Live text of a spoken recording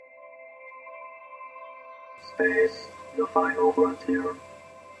Space, the final frontier.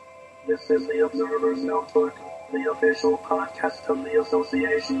 This is the Observer's Notebook, the official podcast of the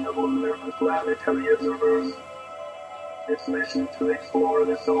Association of Lunar and Planetary Observers. Its mission to explore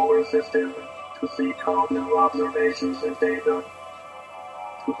the solar system, to seek out new observations and data,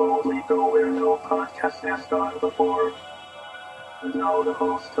 to boldly go where no podcast has gone before. And now the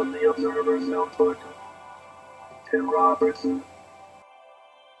host of the Observer's Notebook, Tim Robertson.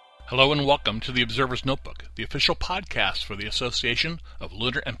 Hello and welcome to the Observer's Notebook, the official podcast for the Association of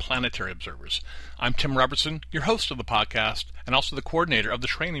Lunar and Planetary Observers. I'm Tim Robertson, your host of the podcast, and also the coordinator of the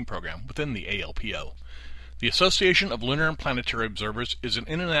training program within the ALPO. The Association of Lunar and Planetary Observers is an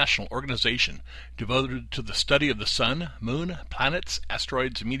international organization devoted to the study of the sun, moon, planets,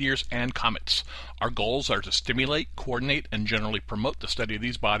 asteroids, meteors, and comets. Our goals are to stimulate, coordinate, and generally promote the study of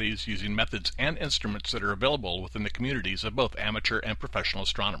these bodies using methods and instruments that are available within the communities of both amateur and professional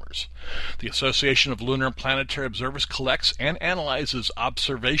astronomers. The Association of Lunar and Planetary Observers collects and analyzes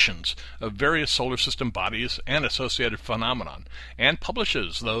observations of various solar system bodies and associated phenomenon, and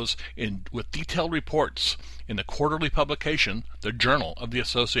publishes those with detailed reports in the quarterly publication, the Journal of the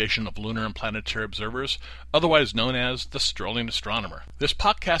Association of Lunar and Planetary Observers, otherwise known as the Strolling Astronomer. This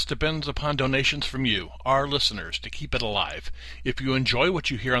podcast depends upon donations from you, our listeners, to keep it alive. If you enjoy what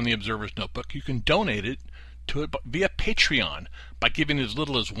you hear on the Observer's Notebook, you can donate it via Patreon by giving as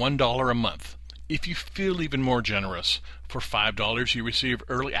little as $1 a month. If you feel even more generous, for $5 you receive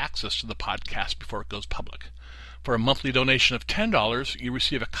early access to the podcast before it goes public. For a monthly donation of $10, you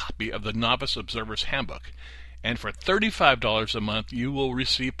receive a copy of the Novice Observer's Handbook. And for $35 a month, you will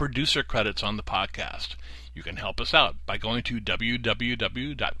receive producer credits on the podcast. You can help us out by going to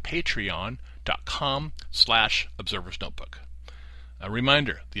www.patreon.com/observersnotebook. A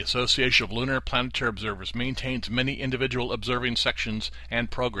reminder, the Association of Lunar and Planetary Observers maintains many individual observing sections and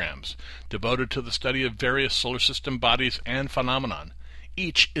programs devoted to the study of various solar system bodies and phenomenon.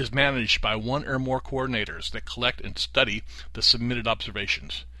 Each is managed by one or more coordinators that collect and study the submitted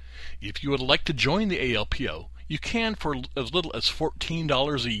observations. If you would like to join the ALPO, you can for as little as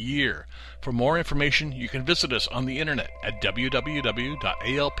 $14 a year. For more information, you can visit us on the internet at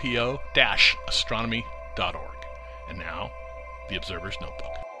www.alpo-astronomy.org. And now, the Observer's Notebook.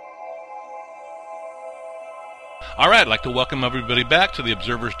 All right, I'd like to welcome everybody back to the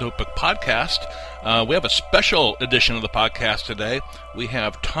Observer's Notebook podcast. We have a special edition of the podcast today. We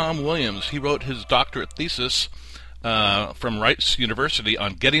have Tom Williams. He wrote his doctorate thesis from Rice University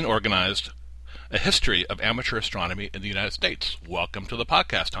on Getting Organized, a history of amateur astronomy in the United States. Welcome to the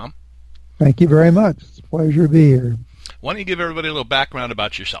podcast, Tom. Thank you very much. It's a pleasure to be here. Why don't you give everybody a little background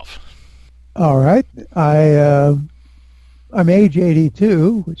about yourself? All right. I'm age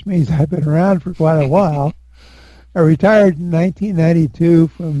 82, which means I've been around for quite a while. I retired in 1992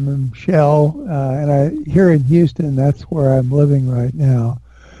 from Shell, and here in Houston, that's where I'm living right now.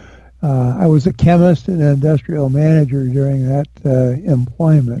 I was a chemist and an industrial manager during that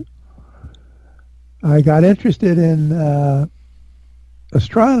employment. I got interested in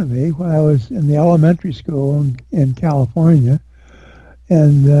astronomy when I was in the elementary school in California,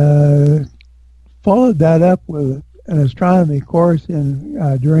 and followed that up with an astronomy course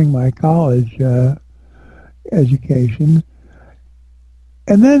during my college education,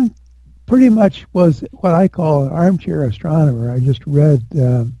 and then pretty much was what I call an armchair astronomer. I just read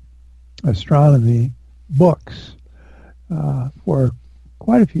astronomy books for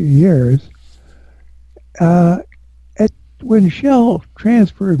quite a few years. When Shell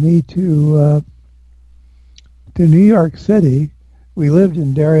transferred me to New York City, we lived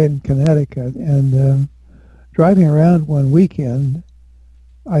in Darien, Connecticut, and driving around one weekend,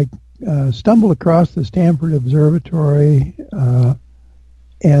 I stumbled across the Stanford Observatory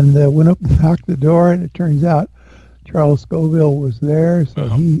and went up and knocked the door, and it turns out Charles Scoville was there, so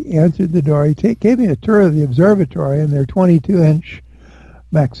he answered the door. He gave me a tour of the observatory and their 22-inch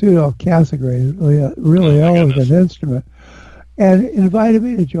Maxudo Cassegrain, really elegant instrument, and invited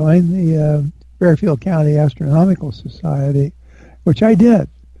me to join the Fairfield County Astronomical Society, which I did.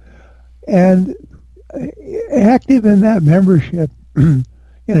 And active in that membership, in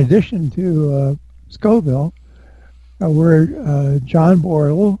addition to Scoville, were John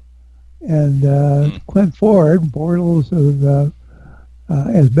Bortle and Clint Ford. Bortles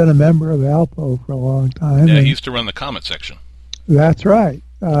has been a member of ALPO for a long time. Yeah, he used to run the comet section. That's right.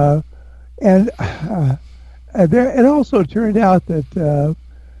 It also turned out that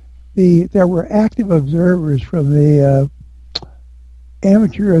there were active observers from the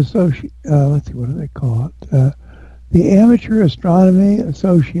Amateur Association. Let's see, what do they call it? The Amateur Astronomy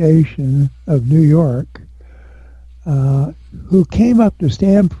Association of New York, who came up to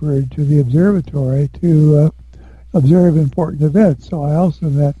Stanford to the observatory to observe important events. So I also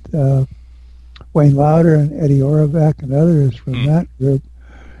met Wayne Lauder and Eddie Oravec and others from that group.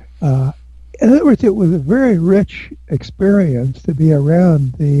 In other words, it was a very rich experience to be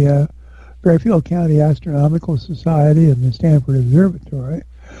around the Fairfield County Astronomical Society and the Stanford Observatory.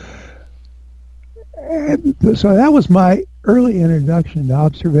 And so that was my early introduction to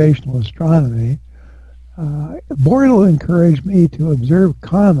observational astronomy. Bortle encouraged me to observe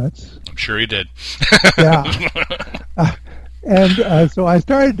comets. I'm sure he did. Yeah. And so I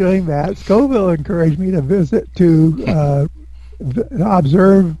started doing that. Scoville encouraged me to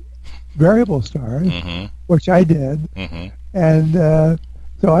observe variable stars, which I did. And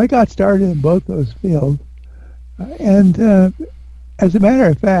so I got started in both those fields. And as a matter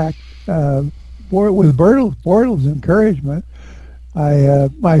of fact, with Bortle's encouragement,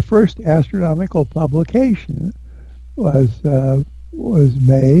 my first astronomical publication was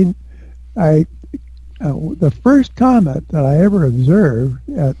made. The first comet that I ever observed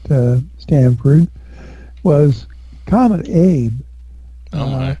at Stanford was Comet Abe.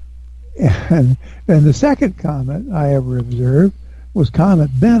 And the second comet I ever observed was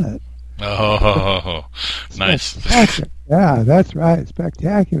Comet Bennett. Oh, nice. Yeah, that's right.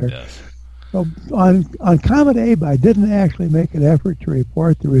 Spectacular. Yes. So on Comet Abe, I didn't actually make an effort to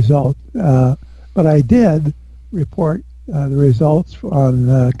report the results, but I did report the results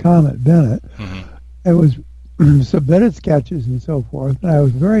on Comet Bennett. It was submitted sketches and so forth, and I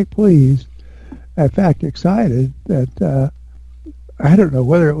was very pleased, in fact excited, that I don't know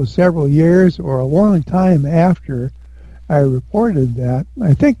whether it was several years or a long time after I reported that.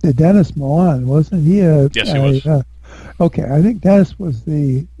 I think that Dennis Milan, wasn't he? Yes, he was. Okay, I think Dennis was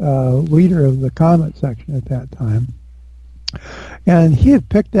the leader of the comet section at that time. And he had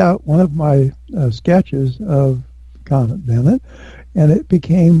picked out one of my sketches of Comet Bennett, and it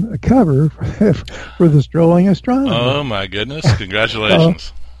became a cover for the Strolling Astronomer. Oh, my goodness.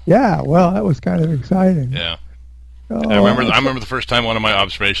 Congratulations. Yeah, well, that was kind of exciting. Yeah. I remember the first time one of my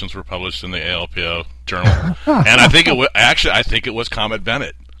observations were published in the ALPO journal, and I think it was Comet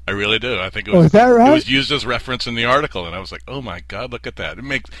Bennett. I really do. I think it was. Is that right? It was used as reference in the article, and I was like, "Oh my God, look at that! It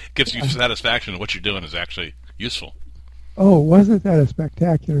gives you satisfaction that what you're doing is actually useful." Oh, wasn't that a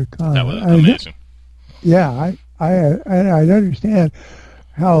spectacular comet? That was amazing. Yeah, I understand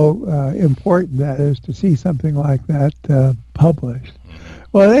how important that is to see something like that published.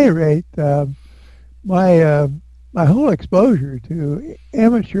 Well, at any rate, my whole exposure to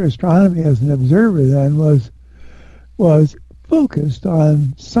amateur astronomy as an observer then was focused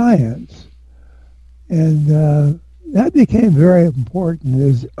on science, and that became very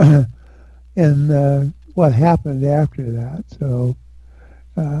important in what happened after that. So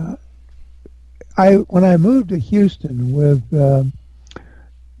when I moved to Houston with the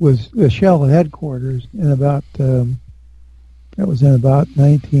Shell headquarters in about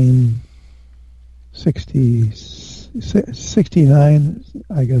 1969,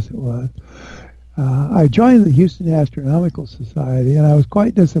 I guess it was. I joined the Houston Astronomical Society, and I was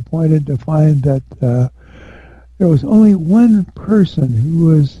quite disappointed to find that there was only one person who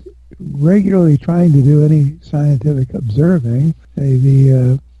was regularly trying to do any scientific observing,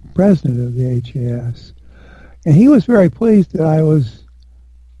 the president of the HAS. And he was very pleased that I was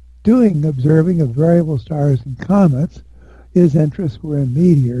doing observing of variable stars and comets. His interests were in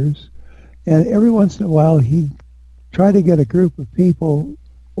meteors, and every once in a while he'd try to get a group of people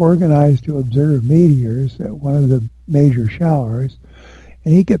organized to observe meteors at one of the major showers,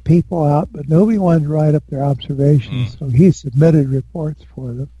 and he'd get people out, but nobody wanted to write up their observations, so he submitted reports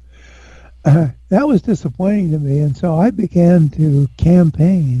for them. That was disappointing to me, and so I began to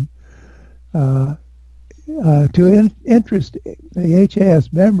campaign to interest the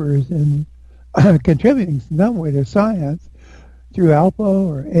HAS members in contributing some way to science through ALPO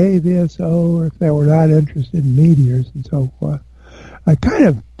or AVSO, or if they were not interested in meteors and so forth. I kind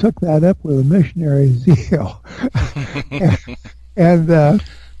of took that up with a missionary zeal. and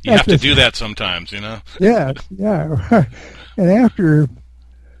you have to do that sometimes, you know? Yeah. And after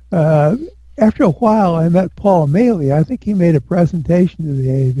a while, I met Paul Maley. I think he made a presentation to the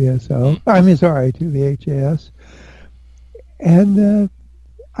AVSO. To the HAS. And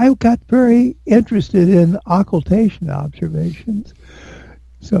I got very interested in occultation observations.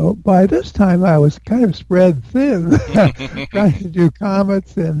 So by this time, I was kind of spread thin, trying to do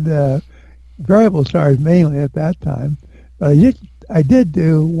comets and variable stars mainly at that time. But I did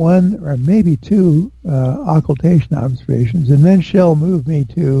do one or maybe two occultation observations, and then Shell moved me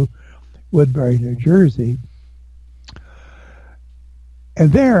to Woodbury, New Jersey.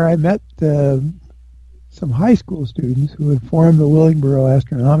 And there I met some high school students who had formed the Willingboro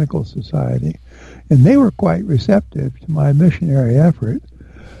Astronomical Society, and they were quite receptive to my missionary effort.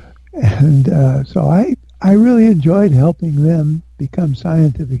 And so I really enjoyed helping them become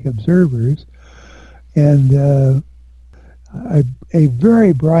scientific observers. And a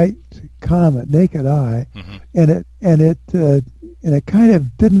very bright comet, naked eye, and it kind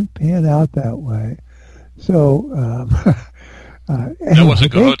of didn't pan out that way. So that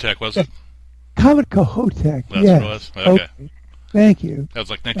wasn't Kohoutek, was it? Comet Kohoutek. That's yes. what it was. Okay. Thank you. That was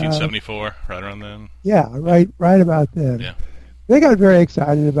like 1974, right around then. Yeah, right about then. Yeah. They got very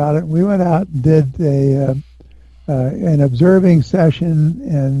excited about it. We went out and did an observing session,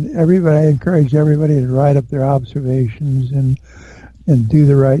 and I encouraged everybody to write up their observations and do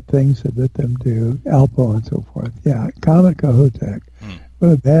the right things, submit them to ALPO and so forth. Yeah, Comet Kohoutek. What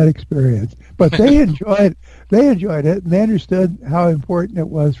a bad experience. But they enjoyed it, and they understood how important it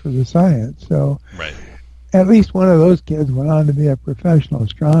was for the science. So right. At least one of those kids went on to be a professional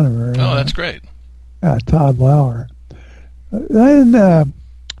astronomer. Oh, that's great. Todd Lauer. Then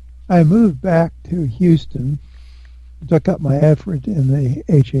I moved back to Houston, took up my effort in the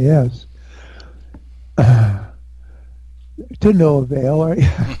HAS. To no avail. Right?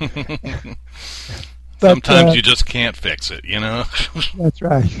 Sometimes you just can't fix it, you know. That's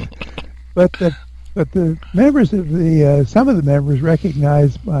right. But the members of some of the members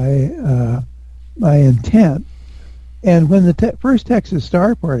recognized my intent, and when the first Texas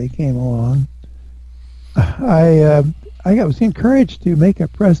Star Party came along, I was encouraged to make a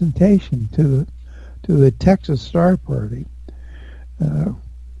presentation to the Texas Star Party.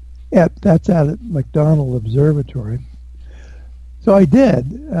 That's out at McDonald Observatory. So I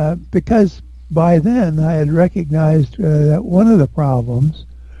did, because by then I had recognized that one of the problems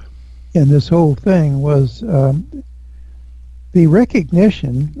in this whole thing was the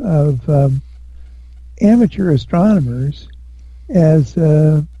recognition of amateur astronomers as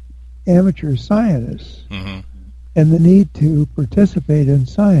amateur scientists, and the need to participate in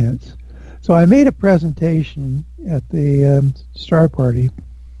science. So I made a presentation at the Star Party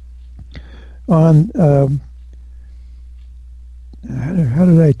on how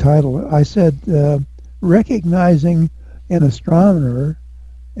did I title it? I said recognizing an astronomer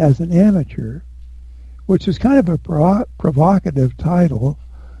as an amateur, which is kind of a provocative title,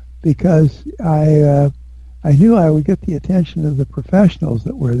 because I knew I would get the attention of the professionals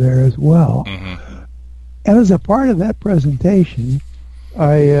that were there as well. And as a part of that presentation,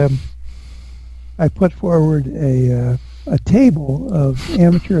 I put forward a table of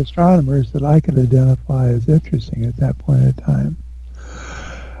amateur astronomers that I could identify as interesting at that point in time.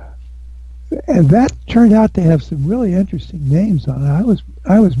 And that turned out to have some really interesting names on it.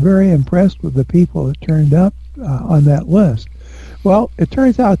 I was very impressed with the people that turned up on that list. Well, it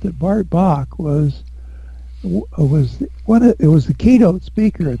turns out that Bart Bach was the keynote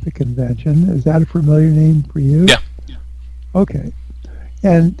speaker at the convention. Is that a familiar name for you? Yeah. Okay.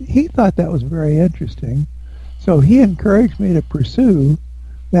 And he thought that was very interesting, so he encouraged me to pursue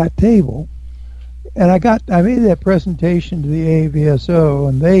that table. And I made that presentation to the AVSO,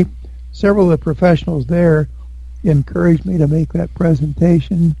 and several of the professionals there encouraged me to make that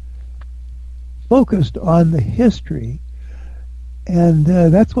presentation focused on the history. And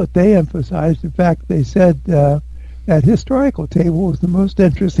that's what they emphasized. In fact, they said that historical table was the most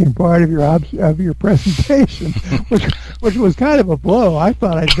interesting part of your presentation, which was kind of a blow. I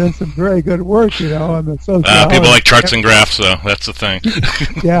thought I'd done some very good work, on the sociology. People like charts and graphs, though. That's the thing.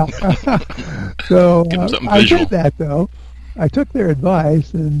 Yeah. So I did that, though. I took their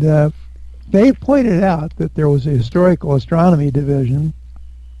advice, and they pointed out that there was a historical astronomy division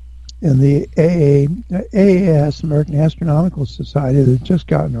in the AAS, American Astronomical Society, that had just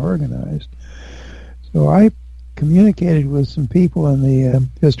gotten organized. So I communicated with some people in the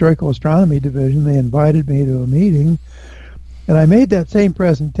historical astronomy division. They invited me to a meeting, and I made that same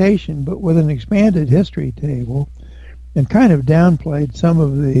presentation, but with an expanded history table, and kind of downplayed some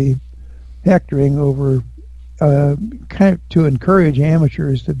of the hectoring over, kind of to encourage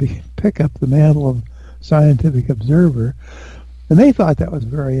amateurs to pick up the mantle of scientific observer. And they thought that was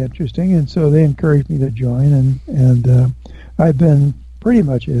very interesting, and so they encouraged me to join, and I've been pretty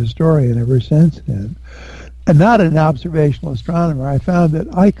much a historian ever since then, and not an observational astronomer. I found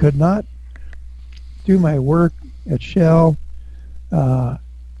that I could not do my work at Shell, and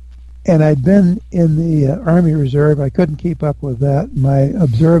I'd been in the Army Reserve. I couldn't keep up with that. My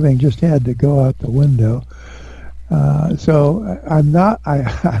observing just had to go out the window. So I'm not.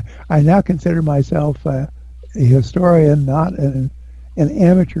 I now consider myself a historian, not an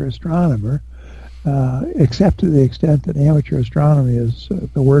amateur astronomer. except to the extent that amateur astronomy is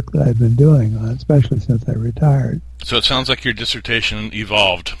the work that I've been doing on, especially since I retired. So it sounds like your dissertation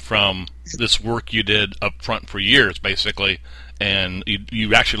evolved from this work you did up front for years, basically, and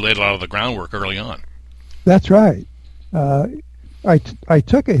you actually laid a lot of the groundwork early on. That's right. I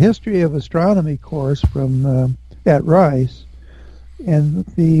took a history of astronomy course from at Rice, and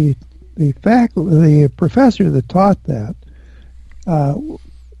the professor that taught that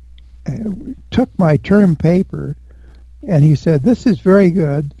took my term paper, and he said, "This is very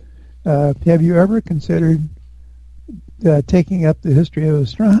good. Have you ever considered taking up the history of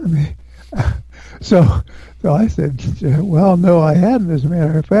astronomy?" So I said, "Well, no, I hadn't, as a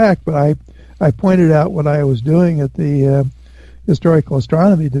matter of fact, but I pointed out what I was doing at the Historical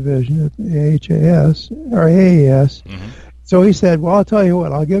Astronomy Division at the AAS. Mm-hmm. So he said, "Well, I'll tell you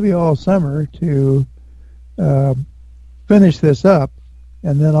what, I'll give you all summer to finish this up,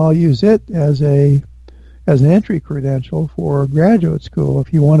 and then I'll use it as an entry credential for graduate school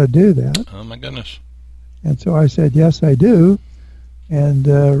if you want to do that." Oh, my goodness. And so I said, "Yes, I do," and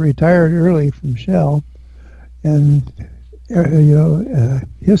retired early from Shell. And,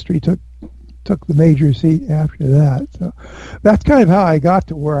 history took the major seat after that. So that's kind of how I got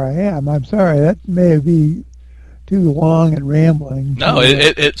to where I am. I'm sorry, that may be too long and rambling. No,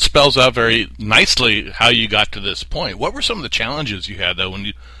 it spells out very nicely how you got to this point. What were some of the challenges you had, though, when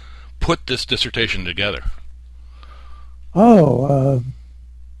you put this dissertation together? Oh,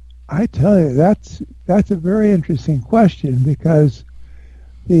 I tell you, that's a very interesting question, because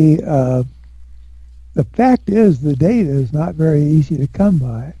the fact is the data is not very easy to come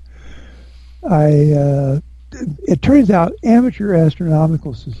by. It turns out amateur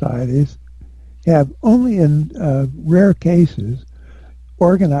astronomical societies have only in rare cases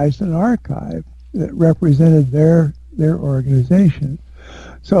organized an archive that represented their organization.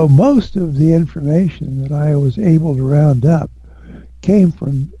 So most of the information that I was able to round up came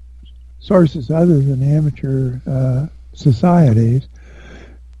from sources other than amateur societies.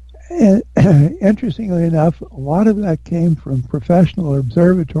 And interestingly enough, a lot of that came from professional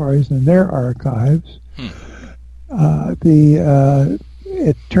observatories and their archives.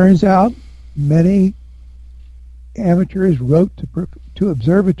 It turns out many amateurs wrote to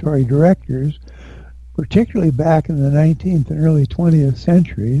observatory directors, particularly back in the 19th and early 20th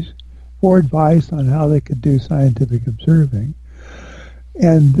centuries, for advice on how they could do scientific observing.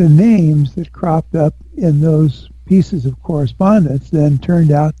 And the names that cropped up in those pieces of correspondence then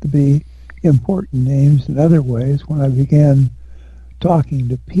turned out to be important names in other ways when I began talking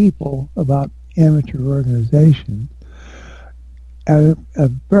to people about amateur organization. A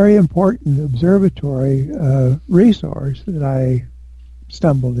very important observatory resource that I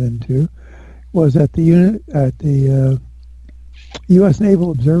stumbled into was at the U.S.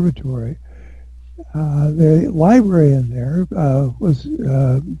 Naval Observatory. The librarian there was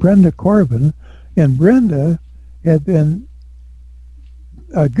Brenda Corbin, and Brenda had been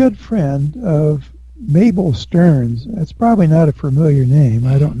a good friend of Mabel Stearns. That's probably not a familiar name,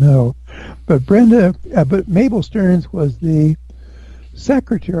 I don't know. But Mabel Stearns was the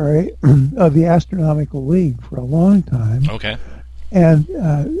secretary of the Astronomical League for a long time. Okay. And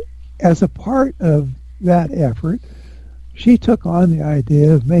as a part of that effort, she took on the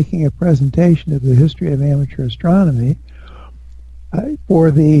idea of making a presentation of the history of amateur astronomy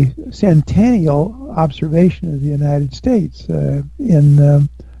for the centennial observation of the United States in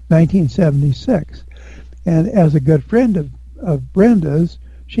 1976. And as a good friend of Brenda's,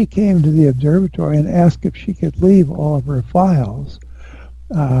 she came to the observatory and asked if she could leave all of her files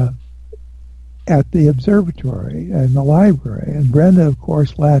at the observatory and the library. And Brenda, of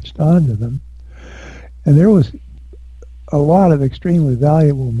course, latched onto them. And there was a lot of extremely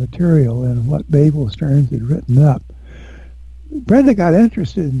valuable material in what Mabel Stearns had written up. Brenda got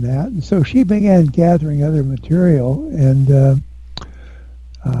interested in that, and so she began gathering other material, and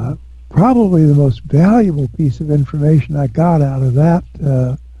probably the most valuable piece of information I got out of that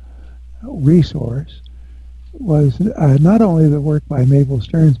resource was not only the work by Mabel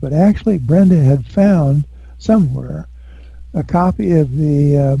Stearns, but actually Brenda had found somewhere a copy of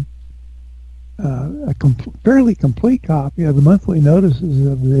the fairly complete copy of the monthly notices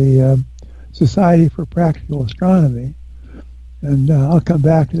of the Society for Practical Astronomy. And I'll come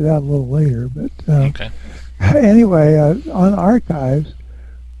back to that a little later. But okay. Anyway, on archives,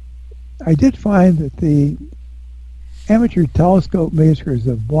 I did find that the amateur telescope makers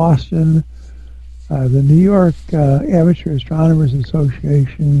of Boston, the New York Amateur Astronomers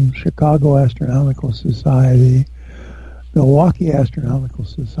Association, Chicago Astronomical Society, Milwaukee Astronomical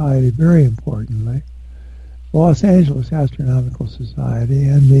Society, very importantly, Los Angeles Astronomical Society,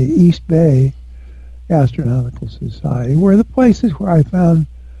 and the East Bay Astronomical Society were the places where I found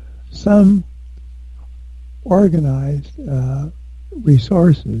some organized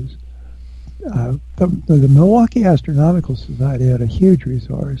resources. The Milwaukee Astronomical Society had a huge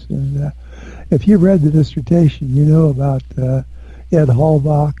resource, and if you read the dissertation, you know about Ed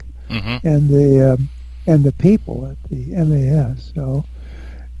Halbach and the people at the MAS. So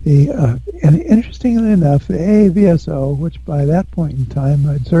and interestingly enough, the AAVSO, which by that point in time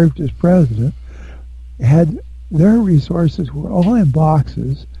I'd served as president, had their resources were all in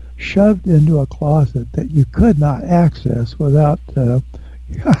boxes shoved into a closet that you could not access without.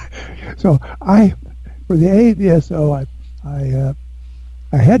 So for the AAVSO,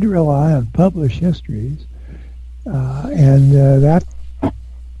 I had to rely on published histories, and that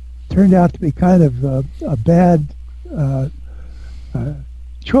turned out to be kind of a bad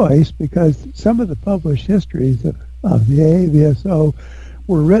choice, because some of the published histories of the AAVSO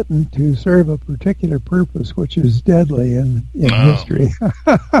were written to serve a particular purpose, which is deadly in history.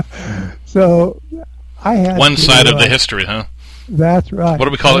 So I had one side of the history, huh? That's right. What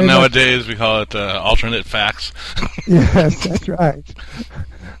do we call it nowadays? We call it alternate facts. Yes, that's right.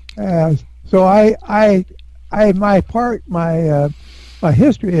 So my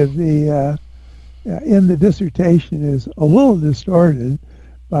history of the in the dissertation is a little distorted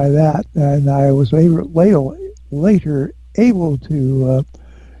by that, and I was later able to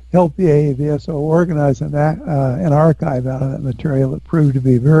help the AAVSO organize an archive out of that material that proved to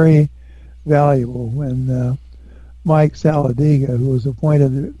be very valuable when Mike Saladiga, who was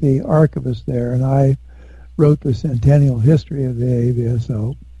appointed the archivist there, and I wrote the centennial history of the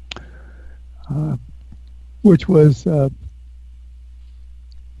AAVSO, which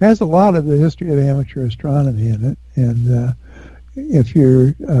has a lot of the history of amateur astronomy in it. And if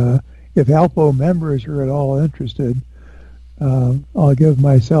ALPO members are at all interested, I'll give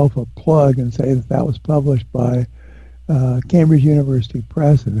myself a plug and say that was published by Cambridge University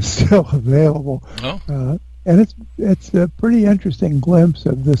Press and is still available. Oh. And it's a pretty interesting glimpse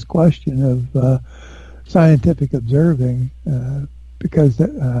of this question of scientific observing, because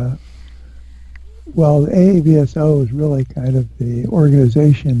the AAVSO is really kind of the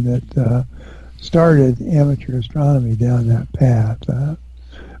organization that started amateur astronomy down that path. But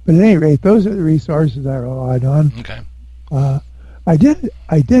at any rate, those are the resources I relied on. Okay. I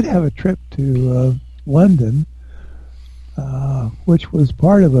did have a trip to London, which was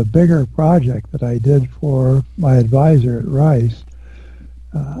part of a bigger project that I did for my advisor at Rice.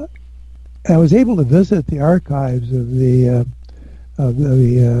 I was able to visit the archives of the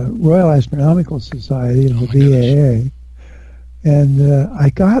Royal Astronomical Society and the BAA, and I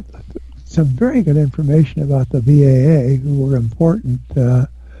got some very good information about the BAA, who were important to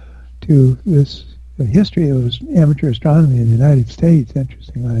this the history of amateur astronomy in the United States,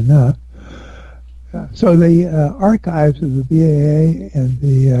 interestingly enough. So the archives of the BAA and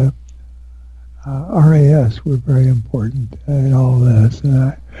the RAS were very important in all this,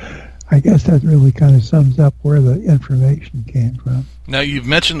 and I guess that really kind of sums up where the information came from. Now, you've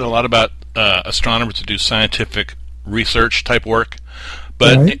mentioned a lot about astronomers who do scientific research type work,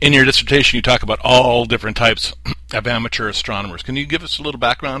 but right. In your dissertation you talk about all different types of amateur astronomers. Can you give us a little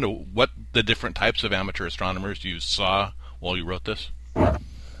background of what the different types of amateur astronomers you saw while you wrote this?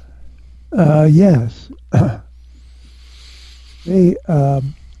 Yes.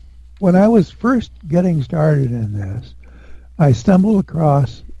 When I was first getting started in this, I stumbled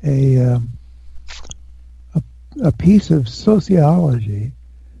across a piece of sociology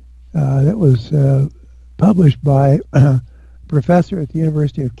that was published by a professor at the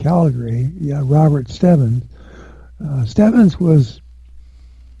University of Calgary, Robert Stebbins. Stebbins was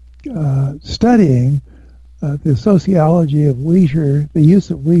studying the sociology of leisure, the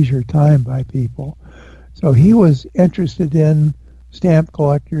use of leisure time by people. So he was interested in stamp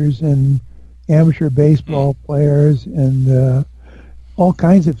collectors and amateur baseball players and all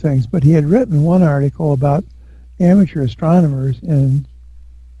kinds of things. But he had written one article about amateur astronomers and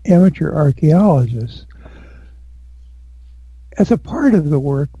amateur archaeologists. As a part of the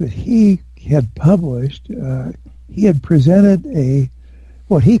work that he had published, he had presented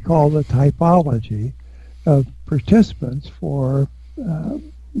what he called a typology of participants for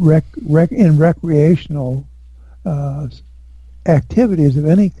in recreational activities of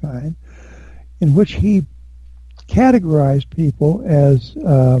any kind, in which he categorized people as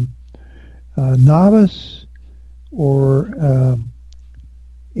novice or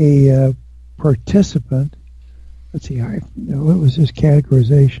a participant. Let's see, what was his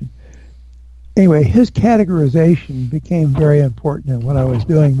categorization? Anyway, his categorization became very important in what I was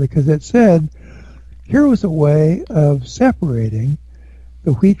doing, because it said here was a way of separating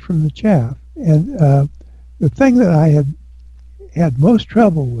the wheat from the chaff. the thing that I had most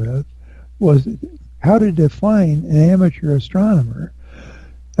trouble with was how to define an amateur astronomer.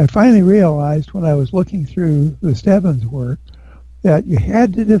 I finally realized when I was looking through the Stebbins work that you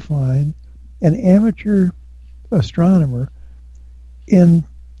had to define an amateur astronomer in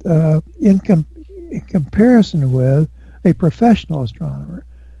comparison with a professional astronomer.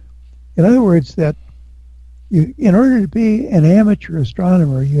 In other words, that in order to be an amateur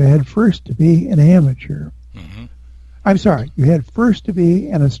astronomer, you had first to be an amateur. Mm-hmm. I'm sorry, you had first to be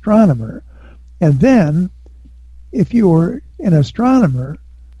an astronomer. And then, if you were an astronomer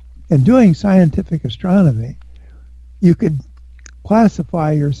and doing scientific astronomy, you could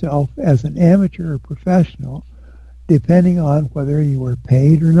classify yourself as an amateur or professional depending on whether you were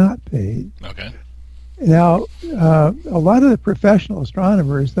paid or not paid. Okay. Now, a lot of the professional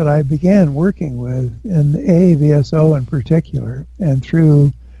astronomers that I began working with in the AAVSO in particular, and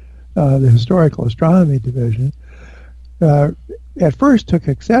through the Historical Astronomy Division, at first took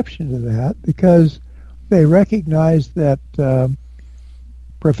exception to that because they recognized that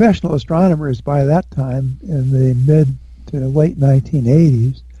professional astronomers by that time, in the mid to late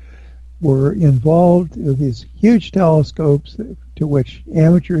 1980s, were involved with these huge telescopes to which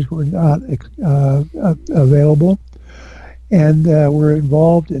amateurs were not available, and were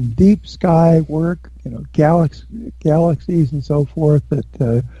involved in deep sky work, galaxies and so forth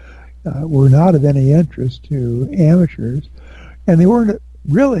that were not of any interest to amateurs, and they weren't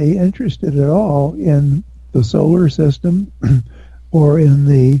really interested at all in the solar system or in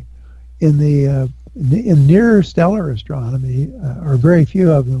near stellar astronomy, or very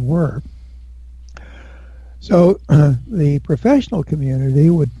few of them were. So the professional community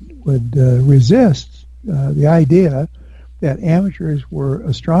would resist the idea that amateurs were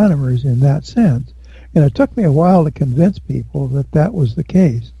astronomers in that sense, and it took me a while to convince people that that was the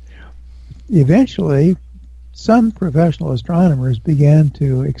case. Eventually, some professional astronomers began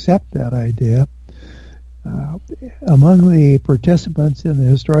to accept that idea. Among the participants in the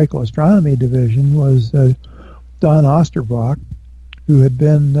Historical Astronomy Division was Don Osterbach, who had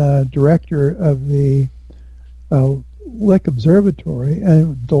been director of the Lick Observatory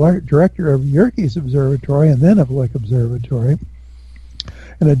and director of Yerkes Observatory and then of Lick Observatory,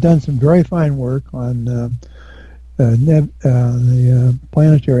 and had done some very fine work on the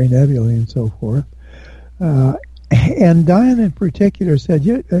planetary nebulae and so forth. And Diane in particular said,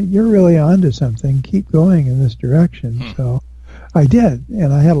 you're really onto something. Keep going in this direction. So I did,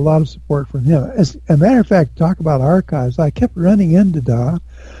 and I had a lot of support from him. As a matter of fact, talk about archives, I kept running into Don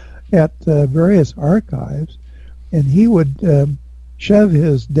at various archives, and he would shove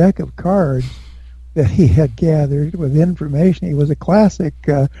his deck of cards that he had gathered with information. He was a classic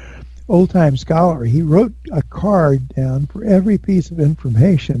old-time scholar. He wrote a card down for every piece of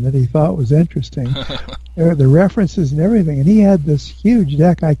information that he thought was interesting, the references and everything. And he had this huge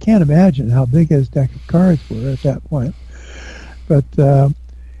deck. I can't imagine how big his deck of cards were at that point. But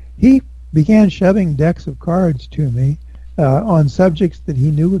he began shoving decks of cards to me on subjects that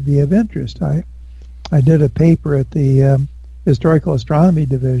he knew would be of interest. I did a paper at the Historical Astronomy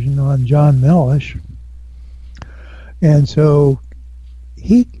Division on John Mellish, and so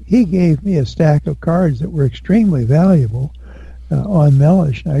he gave me a stack of cards that were extremely valuable on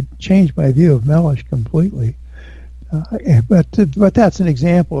Mellish. I changed my view of Mellish completely. But that's an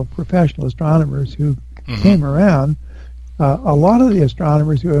example of professional astronomers who came around. A lot of the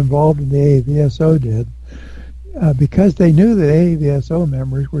astronomers who were involved in the AAVSO did, because they knew that AAVSO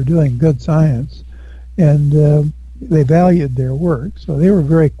members were doing good science, and they valued their work, so they were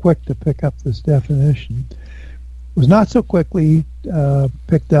very quick to pick up this definition. It was not so quickly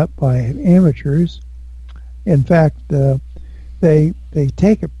picked up by amateurs. In fact, they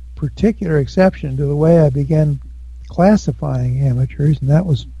take a particular exception to the way I began classifying amateurs, and that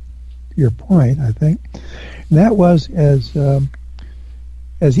was your point, I think. And that was as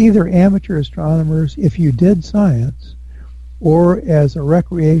either amateur astronomers if you did science, or as a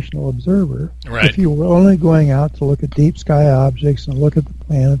recreational observer, right, if you were only going out to look at deep sky objects and look at the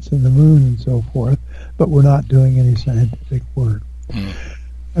planets and the moon and so forth, but were not doing any scientific work.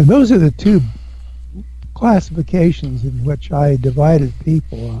 And those are the two classifications in which I divided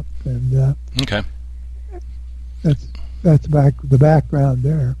people up, and okay, that's the background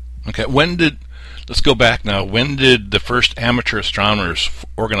there. Okay, let's go back now. When did the first amateur astronomers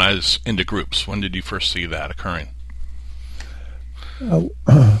organize into groups? When did you first see that occurring? Well,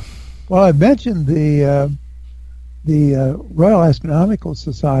 I mentioned the Royal Astronomical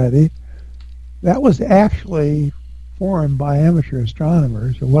Society. That was actually formed by amateur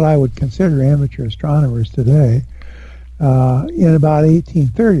astronomers, or what I would consider amateur astronomers today, in about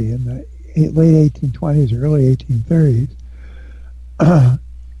 1830, late 1820s, early 1830s.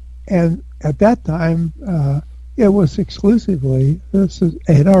 And at that time, it was exclusively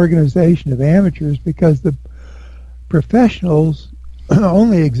an organization of amateurs because the professionals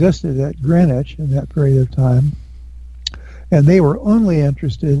only existed at Greenwich in that period of time, and they were only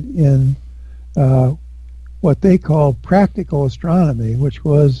interested in what they called practical astronomy, which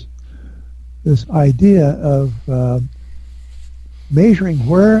was this idea of measuring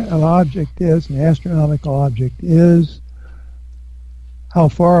where an object is, an astronomical object is, how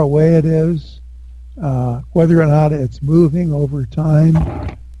far away it is, whether or not it's moving over time,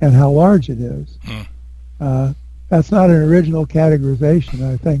 and how large it is. That's not an original categorization.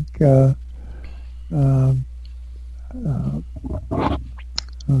 I think,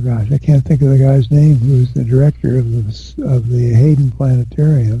 oh gosh, I can't think of the guy's name who's the director of the Hayden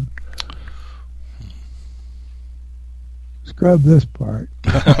Planetarium. Scrub this part.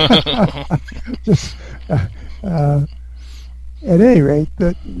 Just, at any rate,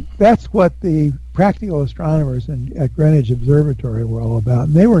 that's what the practical astronomers at Greenwich Observatory were all about.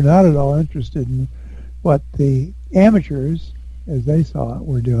 And they were not at all interested in what the amateurs, as they saw it,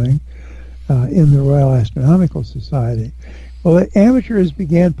 were doing in the Royal Astronomical Society. Well, the amateurs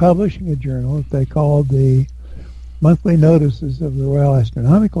began publishing a journal that they called the Monthly Notices of the Royal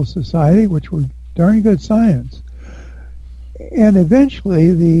Astronomical Society, which were darn good science. And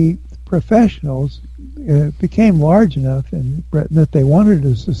eventually the professionals became large enough in Britain that they wanted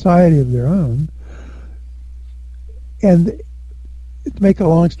a society of their own. And to make a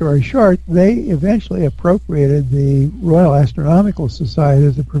long story short, they eventually appropriated the Royal Astronomical Society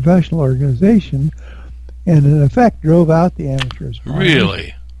as a professional organization and in effect drove out the amateur astronomers.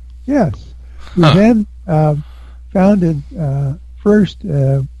 Really? Yes. We then founded first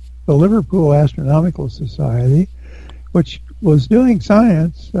the Liverpool Astronomical Society, which was doing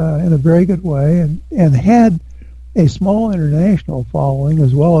science in a very good way and had a small international following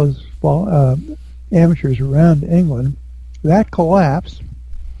as well as amateurs around England. That collapsed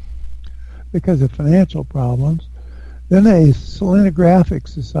because of financial problems. Then a selenographic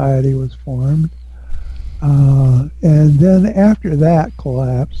society was formed, and then after that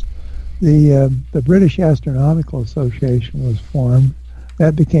collapsed, the British Astronomical Association was formed.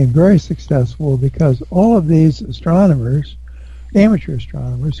 That became very successful because all of these astronomers, amateur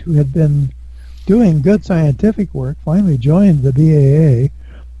astronomers, who had been doing good scientific work, finally joined the BAA,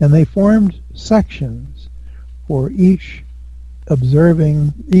 and they formed sections for each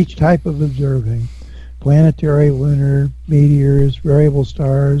type of observing: planetary, lunar, meteors, variable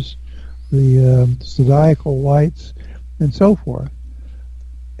stars, the zodiacal lights, and so forth.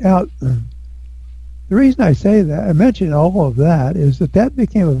 Now, the reason I say that, I mention all of that, is that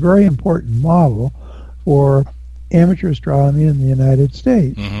became a very important model for amateur astronomy in the United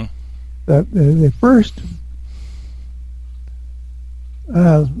States. Mm-hmm. The first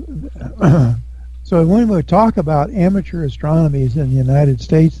so when we talk about amateur astronomies in the United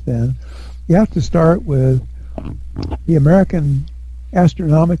States, then you have to start with the American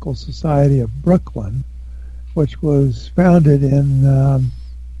Astronomical Society of Brooklyn, which was founded in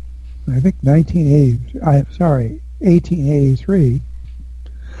I think 1883,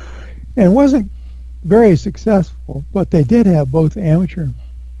 and wasn't very successful, but they did have both amateur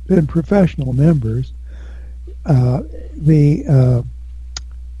and professional members.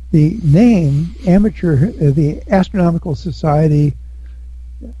 The name the Astronomical Society,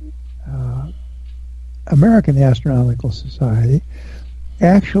 American Astronomical Society,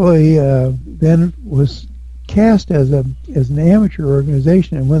 actually then was cast as an amateur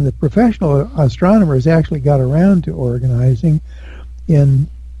organization, and when the professional astronomers actually got around to organizing in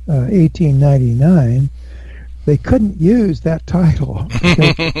 1899, they couldn't use that title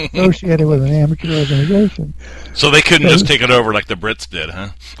associated with an amateur organization. So they couldn't just take it over like the Brits did,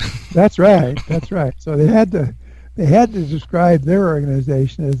 huh? That's right. So they had to describe their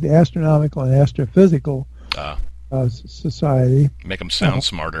organization as the Astronomical and Astrophysical Society. Make them sound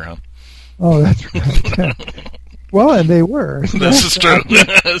smarter, huh? Oh, that's right. Yeah. Well, and they were. This is true.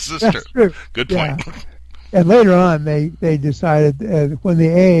 This is true. Good point. Yeah. And later on, they decided, when the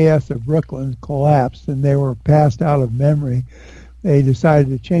AAS of Brooklyn collapsed and they were passed out of memory, they decided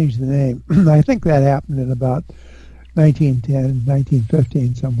to change the name. I think that happened in about 1910,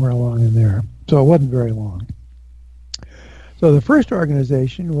 1915, somewhere along in there. So it wasn't very long. So the first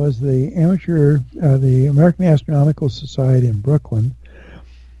organization was the American Astronomical Society in Brooklyn.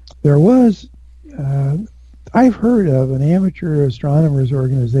 There was, I've heard of an amateur astronomers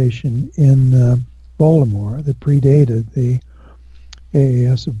organization in Baltimore that predated the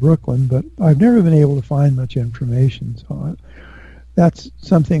AAS of Brooklyn, but I've never been able to find much information on it. that's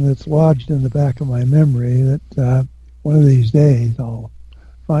something that's lodged in the back of my memory that one of these days I'll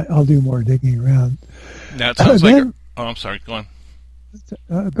do more digging around. Now it sounds like. Oh, I'm sorry. Go on.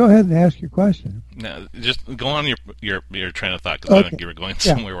 Go ahead and ask your question. No, just go on your train of thought, because I think you were going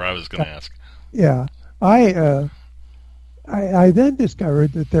somewhere where I was going to ask. Yeah, I then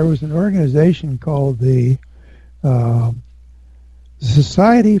discovered that there was an organization called the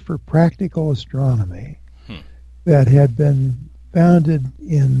Society for Practical Astronomy that had been founded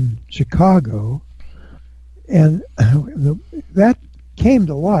in Chicago, and that came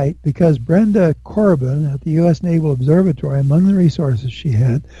to light because Brenda Corbin at the U.S. Naval Observatory, among the resources she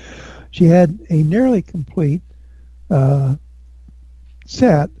had a nearly complete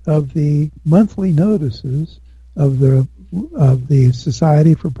set of the monthly notices of the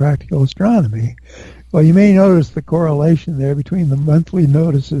Society for Practical Astronomy. Well, you may notice the correlation there between the monthly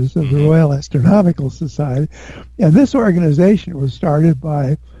notices of the Royal Astronomical Society, and this organization was started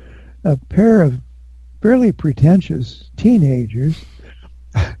by a pair of fairly pretentious teenagers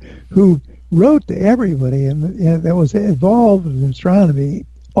who wrote to everybody and that was involved in astronomy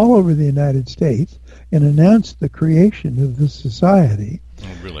all over the United States and announced the creation of this society. Oh,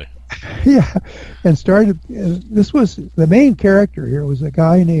 really? Yeah, and started. This was the main character here was a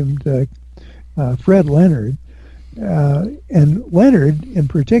guy named Fred Leonard, and Leonard in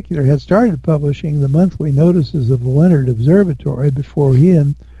particular had started publishing the monthly notices of the Leonard Observatory before he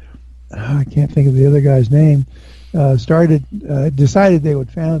and I can't think of the other guy's name. Decided they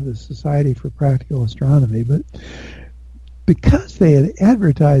would found the Society for Practical Astronomy, but because they had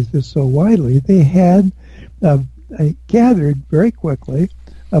advertised this so widely, they had gathered very quickly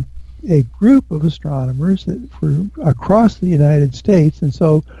a group of astronomers that were across the United States, and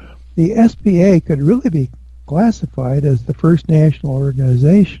so the SPA could really be classified as the first national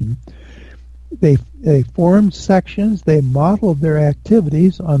organization. They formed sections. They modeled their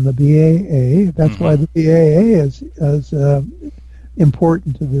activities on the BAA. That's why the BAA is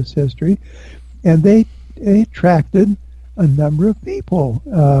important to this history. And they attracted a number of people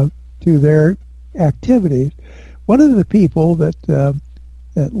to their activities. One of the people that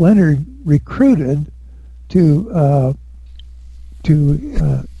Leonard recruited to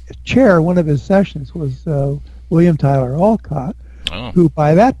chair one of his sessions was William Tyler Olcott, who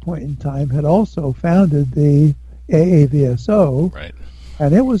by that point in time had also founded the AAVSO. Right.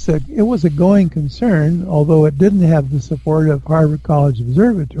 And it was a going concern, although it didn't have the support of Harvard College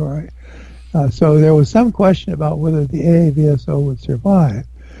Observatory. So there was some question about whether the AAVSO would survive.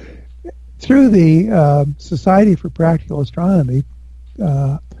 Through the Society for Practical Astronomy,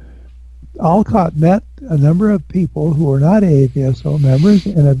 Olcott met a number of people who were not AAVSO members,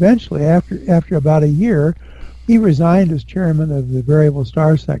 and eventually, after about a year, he resigned as chairman of the Variable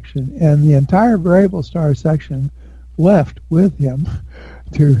Star Section, and the entire Variable Star Section left with him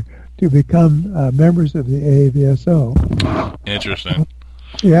to become members of the AAVSO. Interesting.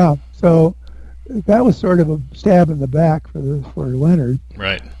 Yeah, so that was sort of a stab in the back for Leonard.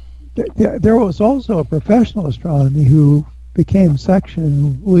 Right. There was also a professional astronomy who became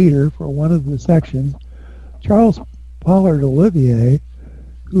section leader for one of the sections, Charles Pollard Olivier,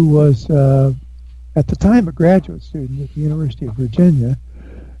 who was at the time a graduate student at the University of Virginia,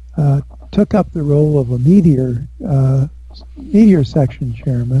 took up the role of a meteor section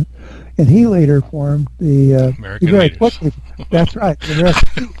chairman, and he later formed the American Meteors. That's right, the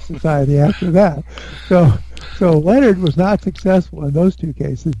American Society after that. So Leonard was not successful in those two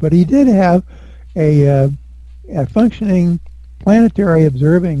cases, but he did have a functioning planetary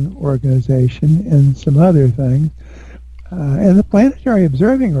observing organization and some other things. And the Planetary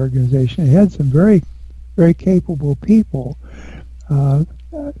Observing Organization had some very, very capable people.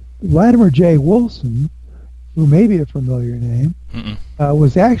 Latimer J. Wilson, who may be a familiar name,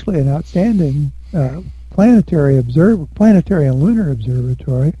 was actually an outstanding planetary and lunar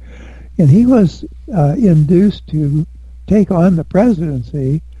observatory, and he was induced to take on the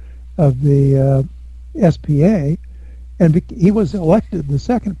presidency of the SPA, and he was elected the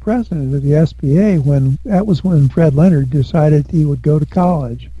second president of the SPA when Fred Leonard decided he would go to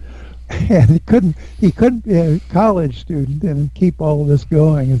college, and he couldn't be a college student and keep all of this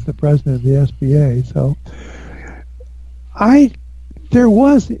going as the president of the SPA. So there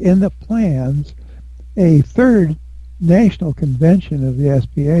was in the plans a third national convention of the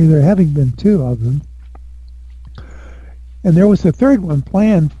SPA, there having been two of them. And there was a third one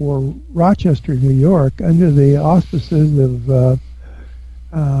planned for Rochester, New York, under the auspices of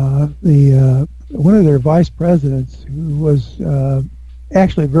one of their vice presidents, who was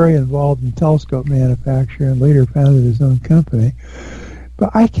actually very involved in telescope manufacture and later founded his own company.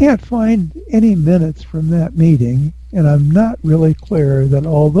 But I can't find any minutes from that meeting, and I'm not really clear that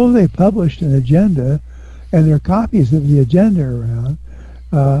although they published an agenda, and there are copies of the agenda around,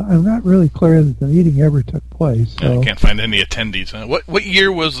 I'm not really clear that the meeting ever took place. So. I can't find any attendees. What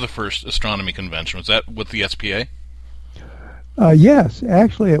year was the first astronomy convention? Was that with the SPA? Yes,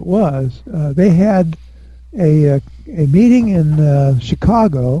 actually it was. They had a meeting in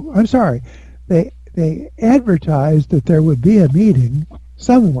Chicago. I'm sorry, they advertised that there would be a meeting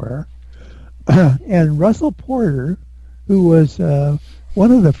somewhere, and Russell Porter, who was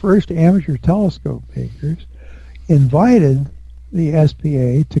one of the first amateur telescope makers, invited the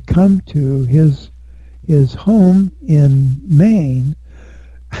SPA to come to his home in Maine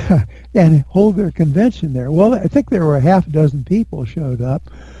and hold their convention there. Well, I think there were a half dozen people showed up,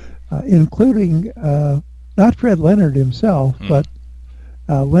 including not Fred Leonard himself, but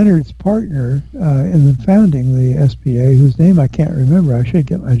Leonard's partner in founding the SPA, whose name I can't remember. I should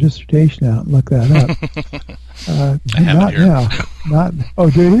get my dissertation out and look that up. I have not it here. now. Not. Oh,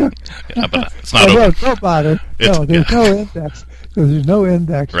 do you? Yeah, but it's not open. Don't bother. No, there's no index. Because there's no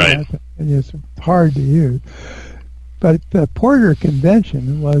index, right? And it's hard to use. But the Porter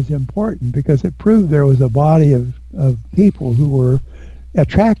Convention was important because it proved there was a body of people who were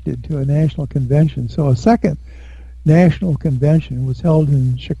attracted to a national convention. So a second national convention was held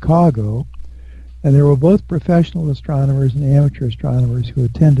in Chicago, and there were both professional astronomers and amateur astronomers who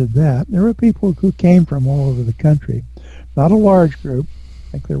attended that. There were people who came from all over the country. Not a large group.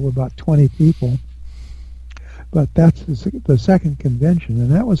 I think there were about 20 people. But that's the second convention,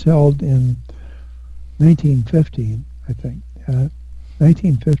 and that was held in 1915, I think.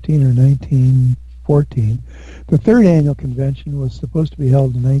 1915 or 1914. The third annual convention was supposed to be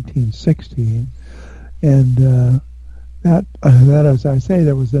held in 1916, and that, as I say,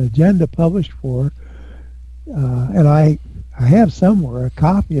 there was an agenda published for, and I have somewhere a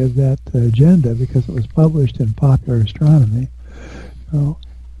copy of that agenda because it was published in Popular Astronomy. So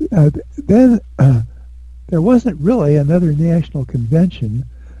then there wasn't really another national convention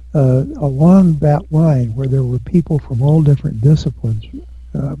along that line where there were people from all different disciplines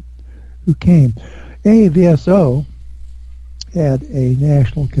who came. AAVSO had a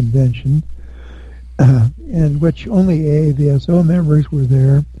national convention in which only AAVSO members were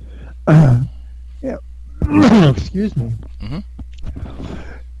there. Excuse me. Mm-hmm.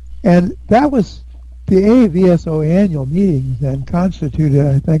 And that was the AAVSO annual meetings then constituted,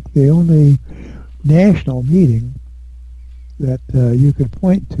 I think, the only national meeting that you could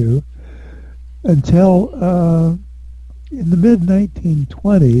point to until in the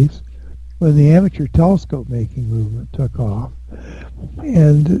mid-1920s when the amateur telescope making movement took off.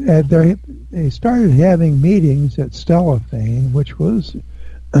 And they started having meetings at Stellafane, which was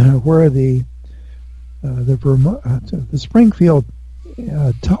where the Springfield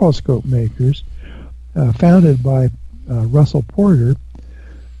telescope makers, founded by Russell Porter,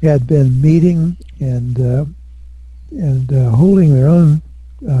 had been meeting and holding their own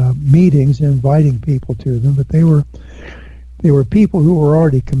meetings, inviting people to them. But they were people who were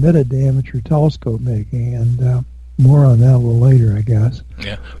already committed to amateur telescope making, and more on that a little later, I guess.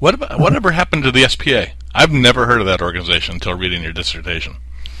 Yeah. Whatever happened to the SPA? I've never heard of that organization until reading your dissertation.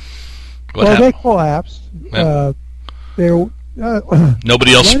 They collapsed. Yeah.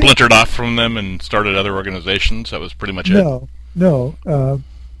 Nobody else splintered off from them and started other organizations? That was pretty much it? No.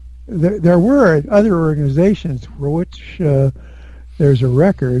 There were other organizations for which there's a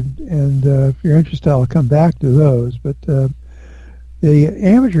record, and if you're interested, I'll come back to those. But the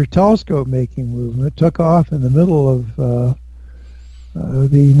amateur telescope making movement took off in the middle of the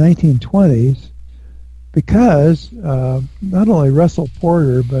 1920s because not only Russell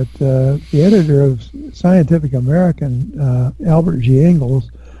Porter, but the editor of Scientific American, Albert G.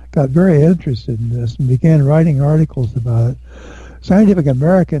 Ingalls, got very interested in this and began writing articles about it. Scientific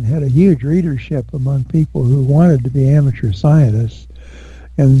American had a huge readership among people who wanted to be amateur scientists,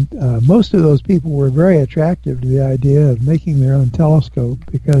 and most of those people were very attractive to the idea of making their own telescope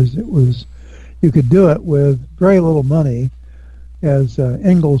because you could do it with very little money. As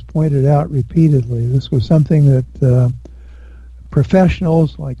Ingalls pointed out repeatedly, this was something that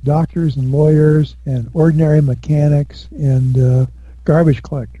professionals like doctors and lawyers and ordinary mechanics and garbage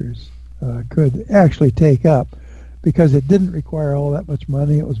collectors could actually take up because it didn't require all that much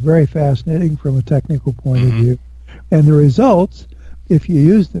money. It was very fascinating from a technical point of view. And the results, if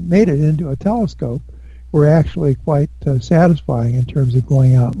you made it into a telescope, were actually quite satisfying in terms of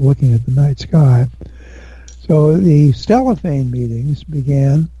going out and looking at the night sky. So the Stellafane meetings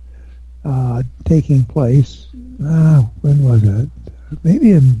began taking place, when was it?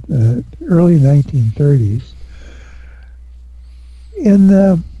 Maybe in the early 1930s.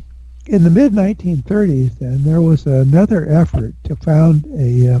 In in the mid-1930s, then, there was another effort to found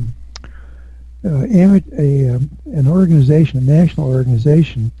an organization, a national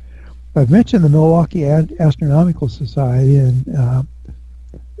organization. I've mentioned the Milwaukee Astronomical Society and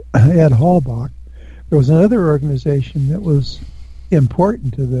Ed Halbach. There was another organization that was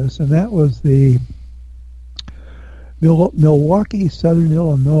important to this, and that was the Milwaukee Southern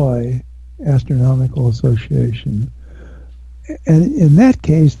Illinois Astronomical Association. And in that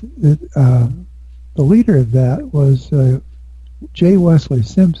case, the leader of that was J. Wesley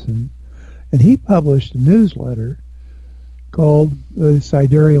Simpson, and he published a newsletter called the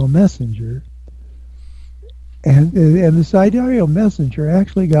Sidereal Messenger. And the Sidereal Messenger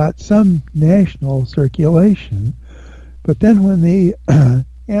actually got some national circulation, but then when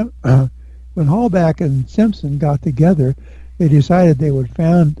when Halbach and Simpson got together, they decided they would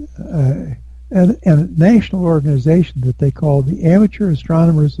found a national organization that they called the Amateur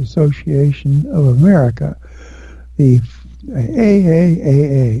Astronomers Association of America, the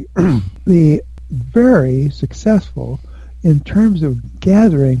AAAA. The very successful in terms of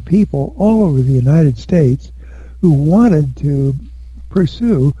gathering people all over the United States who wanted to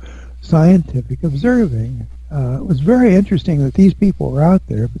pursue scientific observing. It was very interesting that these people were out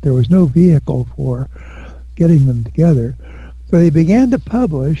there, but there was no vehicle for getting them together. So they began to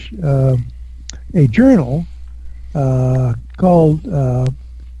publish a journal called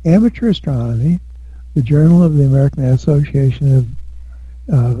Amateur Astronomy, the Journal of the American Association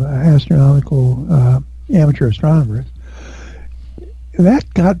of Astronomical Amateur Astronomers.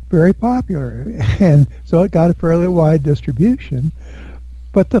 That got very popular, and so it got a fairly wide distribution.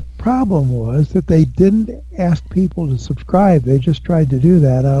 But the problem was that they didn't ask people to subscribe. They just tried to do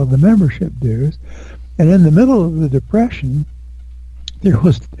that out of the membership dues. And in the middle of the Depression, there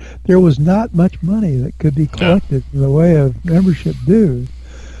was not much money that could be collected in the way of membership dues.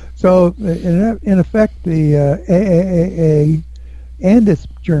 So in effect, the AAAA and its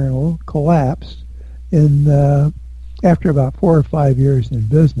journal collapsed after about 4 or 5 years in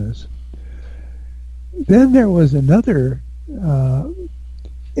business. Then there was another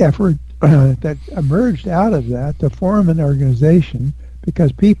effort that emerged out of that to form an organization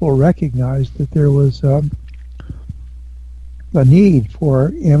because people recognized that there was a need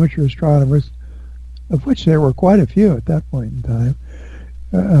for amateur astronomers, of which there were quite a few at that point in time,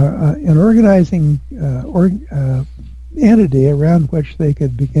 an organizing entity around which they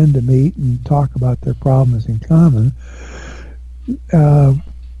could begin to meet and talk about their problems in common.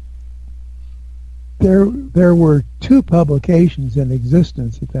 There were 2 publications in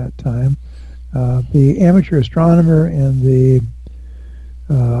existence at that time. The Amateur Astronomer and the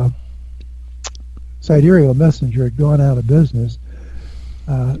Sidereal Messenger had gone out of business.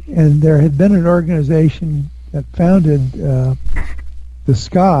 And there had been an organization that founded the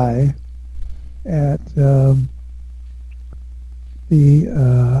Sky at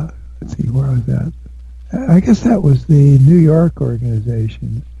let's see, where was that? I guess that was the New York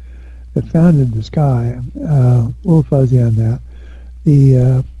organization that founded the Sky. A little fuzzy on that.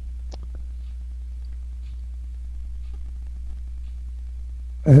 The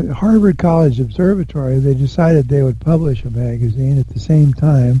at Harvard College Observatory, they decided they would publish a magazine at the same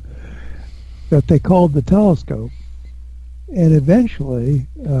time that they called The Telescope. And eventually,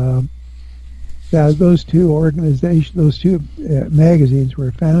 those two magazines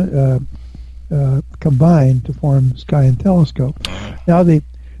were combined to form Sky and Telescope. Now the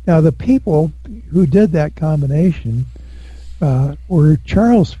people who did that combination were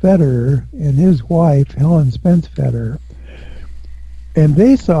Charles Federer and his wife Helen Spence Federer, and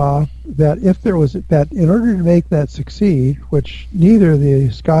they saw that in order to make that succeed, which neither the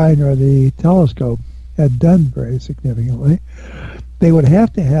Sky nor the Telescope had done very significantly, they would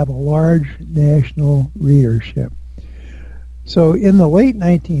have to have a large national readership. So in the late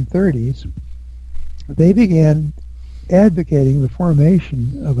 1930s, they began advocating the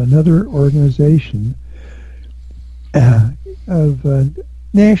formation of another organization, of a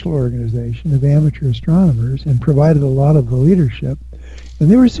national organization of amateur astronomers, and provided a lot of the leadership. And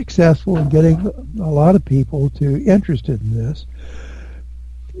they were successful in getting a lot of people interested in this,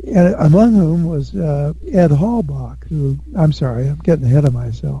 and among whom was Ed Halbach, who, I'm sorry, I'm getting ahead of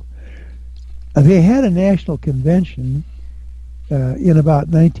myself. They had a national convention in about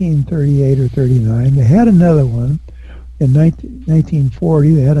 1938 or 39. They had another one in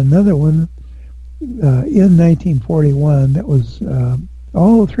 1940. They had another one in 1941 that was,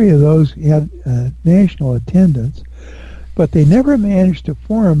 all 3 of those had national attendance, but they never managed to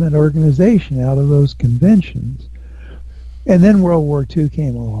form an organization out of those conventions. And then World War II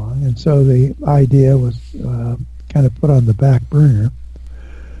came along, and so the idea was kind of put on the back burner.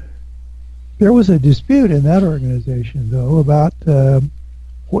 There was a dispute in that organization, though, about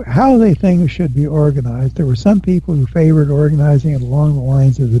how they think should be organized. There were some people who favored organizing it along the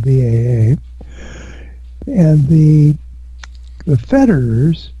lines of the BAA, and the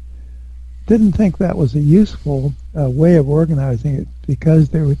Federers didn't think that was a useful way of organizing it, because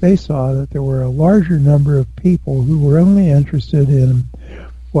they saw that there were a larger number of people who were only interested in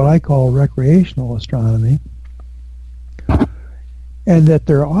what I call recreational astronomy, and that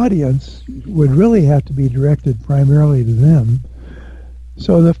their audience would really have to be directed primarily to them.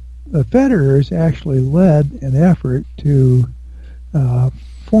 So the Federers actually led an effort to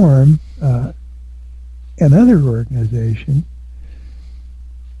form another organization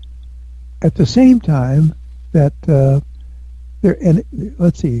at the same time that it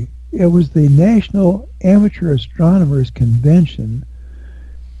was the National Amateur Astronomers Convention,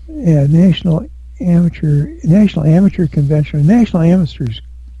 and National Amateur Convention, National Amateur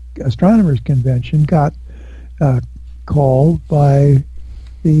Astronomers Convention got called by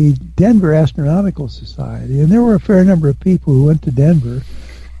the Denver Astronomical Society, and there were a fair number of people who went to Denver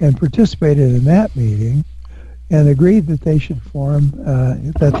and participated in that meeting and agreed that they should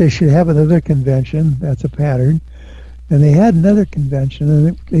that they should have another convention. That's a pattern. And they had another convention,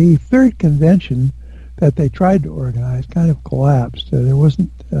 and the third convention that they tried to organize kind of collapsed. There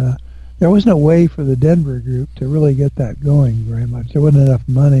was no way for the Denver group to really get that going very much. There wasn't enough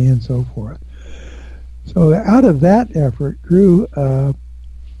money and so forth. So out of that effort grew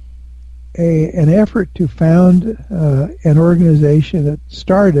an effort to found an organization that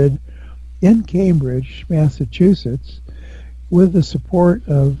started in Cambridge, Massachusetts, with the support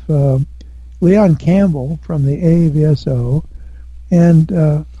of Leon Campbell from the AAVSO and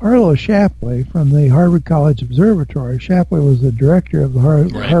Arlo Shapley from the Harvard College Observatory. Shapley was the director of the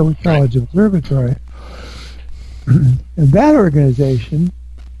Harvard College Observatory. And that organization,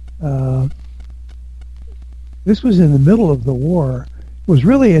 this was in the middle of the war, was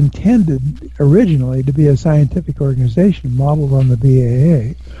really intended originally to be a scientific organization modeled on the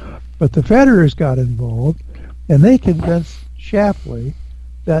BAA. But the Federers got involved, and they convinced Shapley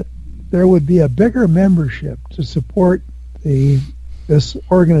that there would be a bigger membership to support this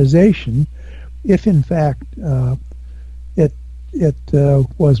organization if, in fact, it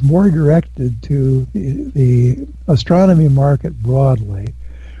was more directed to the astronomy market broadly.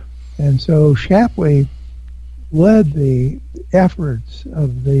 And so Shapley led the efforts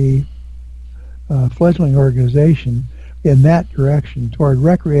of the fledgling organization in that direction toward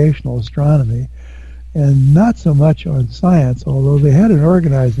recreational astronomy, and not so much on science, although they had an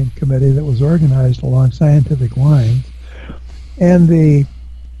organizing committee that was organized along scientific lines. And when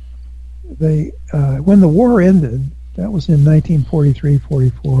the war ended, that was in 1943,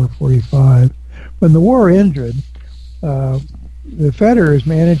 44, 45, when the war ended, the Federers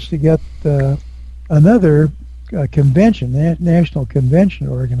managed to get another convention, national convention,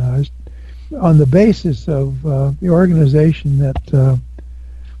 organized on the basis of the organization that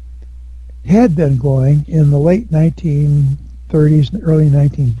had been going in the late 1930s and early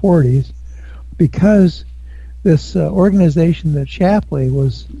 1940s, because this organization that Shapley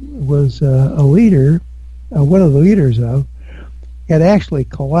was a leader, one of the leaders of, had actually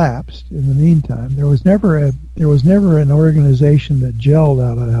collapsed in the meantime. There was never an organization that gelled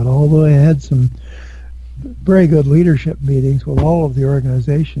out of that, although it had some very good leadership meetings with all of the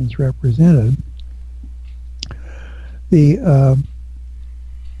organizations represented. The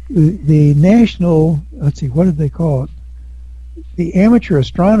national, what did they call it? The Amateur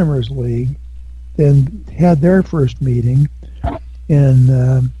Astronomers League then had their first meeting in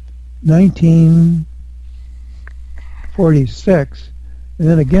 1946, and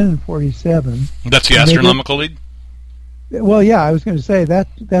then again in 47. That's the Astronomical League? Well, yeah, I was going to say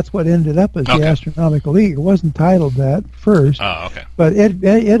that's what ended up as the Astronomical League. It wasn't titled that first, but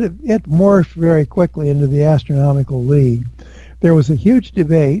it morphed very quickly into the Astronomical League. There was a huge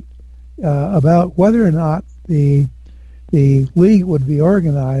debate about whether or not the league would be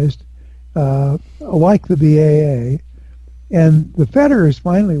organized like the BAA, and the Federers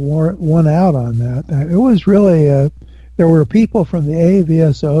finally won out on that. It was really there were people from the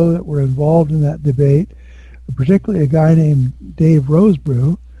AAVSO that were involved in that debate, particularly a guy named Dave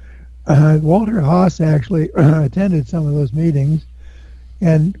Rosebrew. Walter Haas actually attended some of those meetings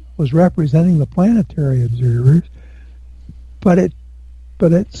and was representing the planetary observers. But it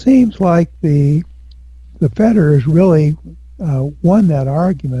seems like the Federers really won that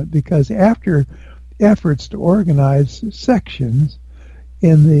argument, because after efforts to organize sections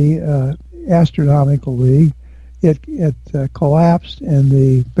in the Astronomical League, it collapsed, and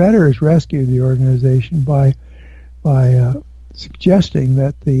the Federers rescued the organization by suggesting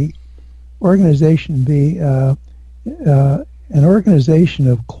that the organization be an organization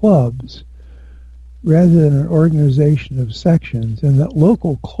of clubs rather than an organization of sections, and that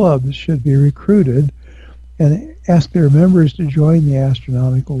local clubs should be recruited and ask their members to join the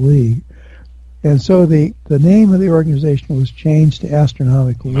Astronomical League. And so the name of the organization was changed to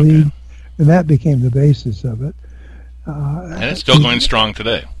Astronomical League, and that became the basis of it. And it's still going strong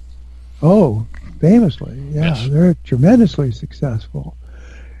today. Oh, famously, yeah. Yes. They're tremendously successful.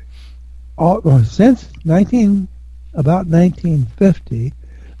 Since about 1950,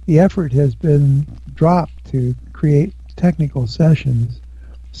 the effort has been dropped to create technical sections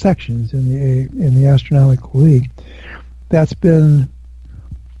in the Astronomical League. That's been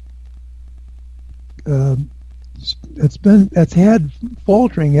it's had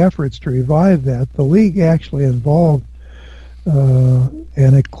faltering efforts to revive that. The league actually involved an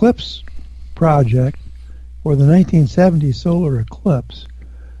eclipse project for the 1970 solar eclipse.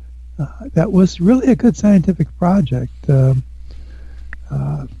 That was really a good scientific project. The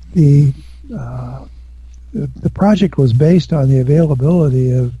project was based on the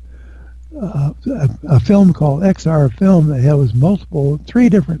availability of a film called XR film that had three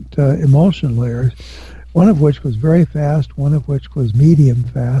different emulsion layers, one of which was very fast, one of which was medium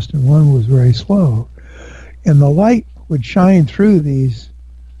fast, and one was very slow. And the light would shine through these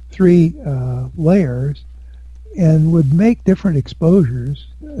three layers and would make different exposures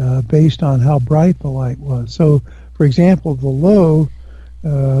based on how bright the light was. So, for example, the low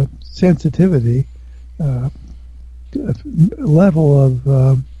sensitivity level of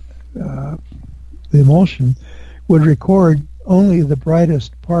the emulsion would record only the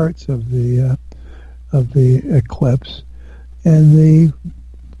brightest parts of the eclipse, and the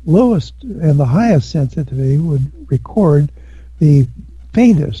lowest and the highest sensitivity would record the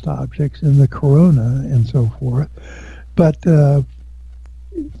faintest objects in the corona and so forth. But that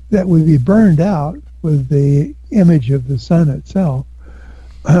would be burned out with the image of the sun itself,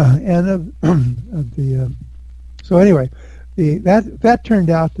 and of the. So anyway, that turned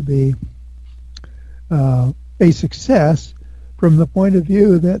out to be a success from the point of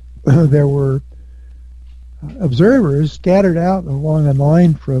view that there were observers scattered out along a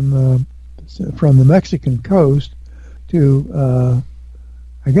line from the Mexican coast to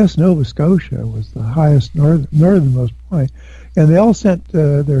I guess Nova Scotia was the highest northernmost point, and they all sent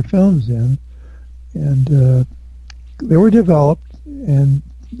their films in, and they were developed. And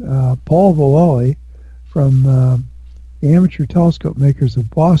Paul Vallely from the Amateur Telescope Makers of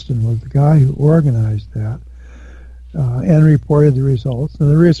Boston was the guy who organized that and reported the results.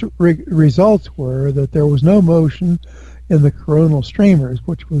 And the results were that there was no motion in the coronal streamers,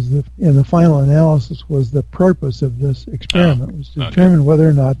 which was in the final analysis was the purpose of this experiment, was to determine whether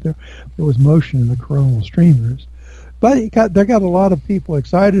or not there was motion in the coronal streamers. But they got a lot of people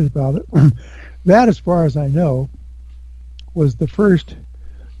excited about it. That, as far as I know, was the first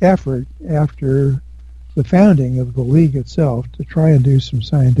effort after the founding of the League itself to try and do some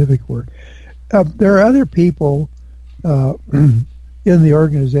scientific work. There are other people in the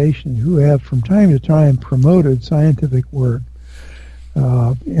organization who have from time to time promoted scientific work,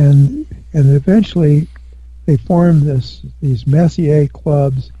 and eventually they formed these Messier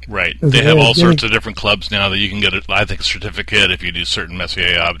clubs. Right. They have all sorts of different clubs now that you can get I think a certificate if you do certain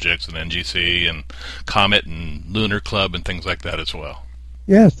Messier objects, and NGC and Comet and Lunar Club and things like that as well.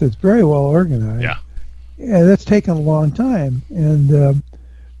 Yes, it's very well organized. Yeah. And that's taken a long time. And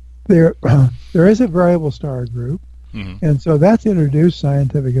there is a variable star group. Mm-hmm. And so that's introduced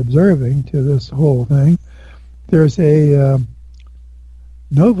scientific observing to this whole thing. There's a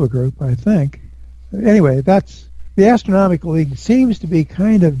NOVA group, I think. Anyway, that's the Astronomical League seems to be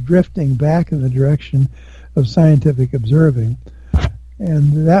kind of drifting back in the direction of scientific observing,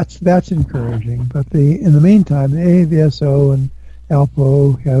 and that's encouraging. But in the meantime, the AVSO and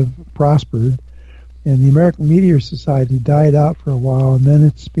ALPO have prospered, and the American Meteor Society died out for a while, and then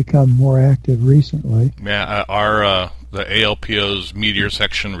it's become more active recently. Yeah, the ALPO's Meteor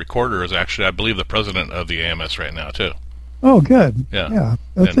Section recorder is actually, I believe, the president of the AMS right now, too. Oh, good. Yeah.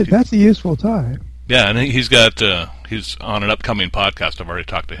 That's a useful time. Yeah, and he's on an upcoming podcast. I've already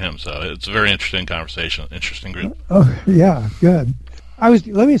talked to him, so it's a very interesting conversation, interesting group. Oh, yeah, good.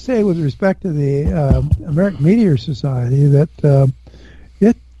 Let me say, with respect to the American Meteor Society, that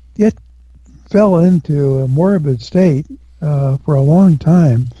it fell into a morbid state for a long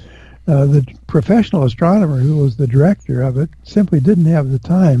time. The professional astronomer who was the director of it simply didn't have the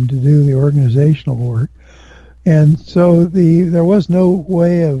time to do the organizational work, and so there was no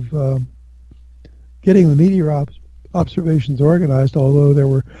way of getting the meteor observations organized. Although there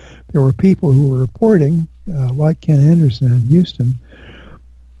were people who were reporting, like Ken Anderson in Houston,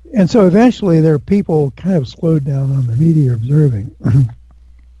 And so eventually their people kind of slowed down on the meteor observing.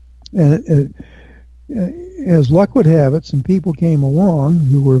 And as luck would have it, some people came along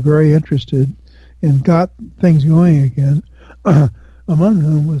who were very interested and got things going again, among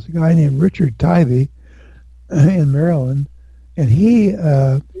whom was a guy named Richard Tivey in Maryland. And he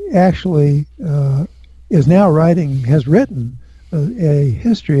actually has written a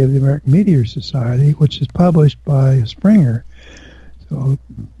history of the American Meteor Society, which is published by Springer. So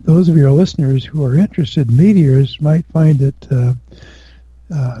those of your listeners who are interested in meteors might find it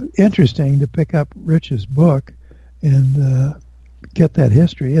interesting to pick up Rich's book and get that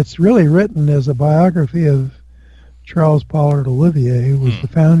history. It's really written as a biography of Charles Pollard Olivier, who was the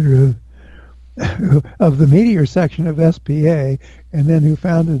founder of the meteor section of SPA, and then who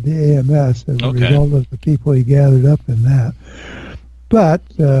founded the AMS as a result of the people he gathered up in that. But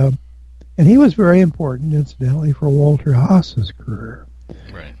and he was very important, incidentally, for Walter Haas's career.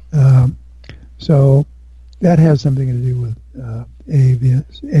 Right. So that has something to do with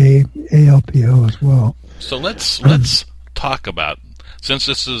ALPO as well. So let's talk about, since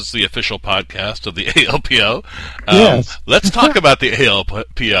this is the official podcast of the ALPO, yes. Let's talk about the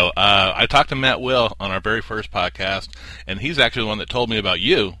ALPO. I talked to Matt Will on our very first podcast, and he's actually the one that told me about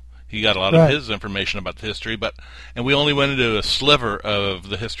you. He got a lot of his information about the history, and we only went into a sliver of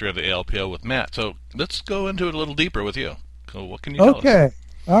the history of the ALPO with Matt. So let's go into it a little deeper with you. So what can you tell us? Okay,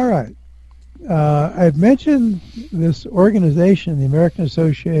 all right. I've mentioned this organization, the American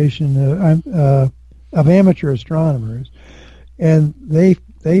Association of Amateur Astronomers, and they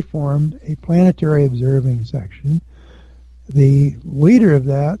formed a planetary observing section. The leader of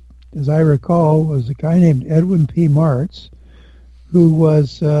that, as I recall, was a guy named Edwin P. Martz, who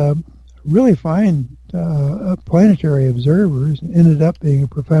was really fine planetary observers and ended up being a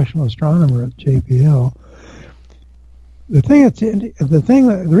professional astronomer at JPL.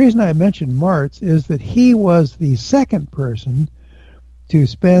 The reason I mentioned Martz is that he was the second person to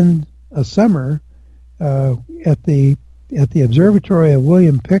spend a summer at the observatory of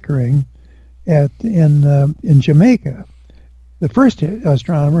William Pickering in Jamaica. The first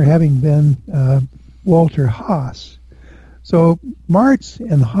astronomer having been Walter Haas. So Martz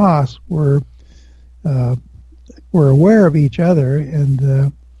and Haas were aware of each other,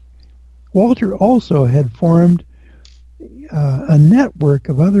 and Walter also had formed a network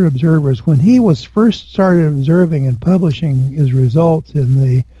of other observers when he was first started observing and publishing his results in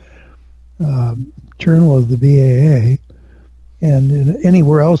the Journal of the BAA, and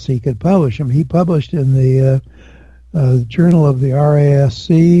anywhere else he could publish them. He published in the Journal of the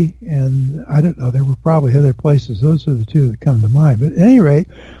RASC, and I don't know, there were probably other places. Those are the two that come to mind. But at any rate,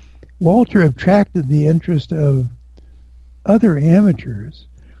 Walter attracted the interest of other amateurs,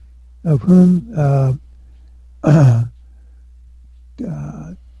 of whom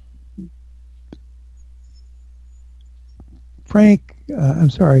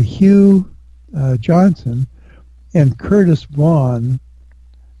Hugh Johnson and Curtis Vaughan,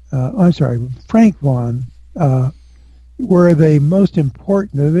 Frank Vaughan, were the most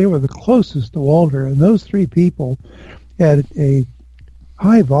important. They were the closest to Walter, and those three people had a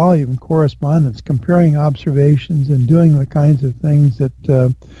high volume correspondence, comparing observations and doing the kinds of things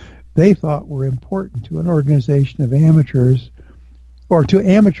that they thought were important to an organization of amateurs, or to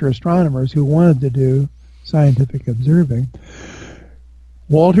amateur astronomers who wanted to do scientific observing.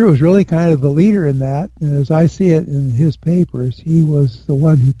 Walter was really kind of the leader in that, and as I see it in his papers, he was the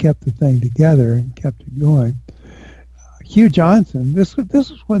one who kept the thing together and kept it going. Hugh Johnson, this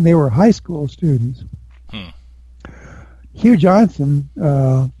was when they were high school students. Hugh Johnson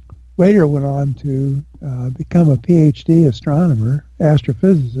later went on to become a PhD astronomer,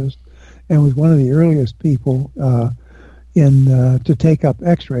 astrophysicist, and was one of the earliest people to take up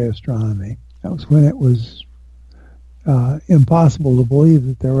X-ray astronomy. That was when it was impossible to believe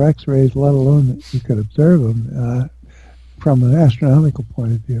that there were X-rays, let alone that you could observe them from an astronomical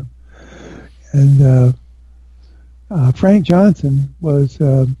point of view. And Frank Johnson was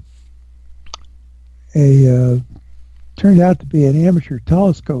turned out to be an amateur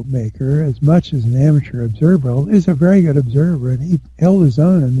telescope maker as much as an amateur observer. He's a very good observer, and he held his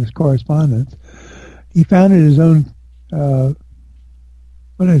own in this correspondence. He founded his own,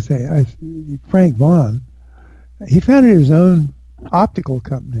 Frank Vaughan. He founded his own optical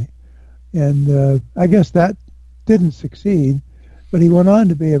company, and I guess that didn't succeed, but he went on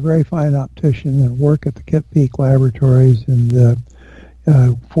to be a very fine optician and work at the Kip Peak Laboratories and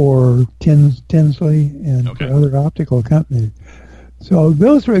for Tinsley and for other optical companies. So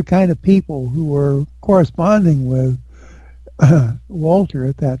those were the kind of people who were corresponding with Walter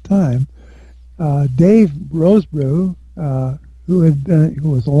at that time. Dave Rosebrew, who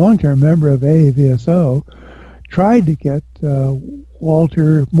was a long-term member of AAVSO, tried to get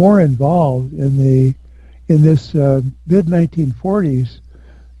Walter more involved in this mid-1940s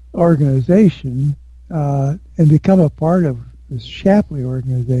organization and become a part of this Shapley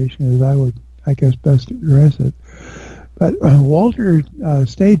organization, as I would, I guess, best address it. But Walter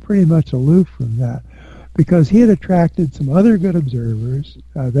stayed pretty much aloof from that because he had attracted some other good observers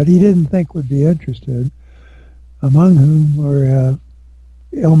that he didn't think would be interested, among whom were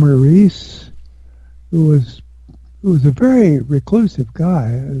Elmer Reese, who was a very reclusive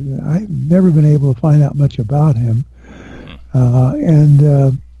guy. I've never been able to find out much about him.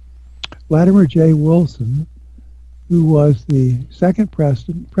 And Latimer J. Wilson, who was the second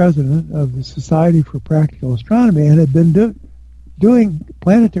president of the Society for Practical Astronomy and had been doing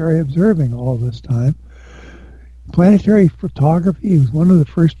planetary observing all this time. Planetary photography, he was one of the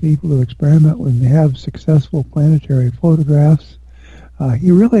first people to experiment and have successful planetary photographs.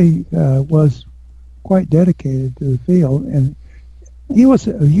 He really was quite dedicated to the field, and he was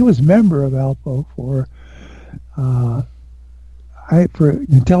a member of ALPO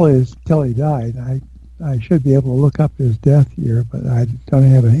until he died. I should be able to look up his death year, but I don't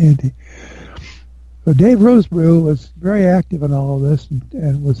have it handy. So Dave Rosebrew was very active in all of this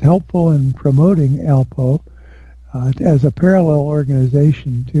and was helpful in promoting ALPO as a parallel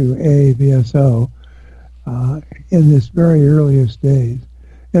organization to AAVSO in this very earliest days.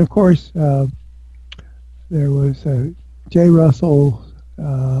 And of course, there was J. Russell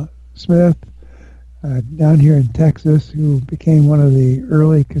Smith down here in Texas, who became one of the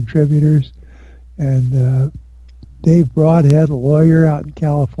early contributors, and Dave Broadhead, a lawyer out in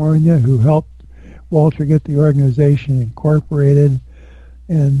California, who helped Walter get the organization incorporated.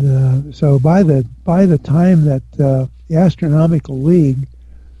 And so by the time that the Astronomical League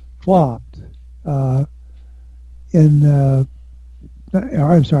flopped, by the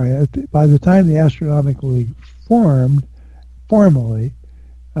time the Astronomical League formed formally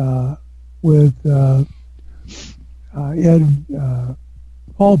with Ed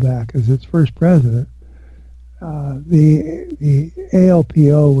Hallback as its first president, the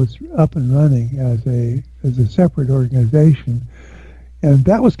ALPO was up and running as a separate organization, and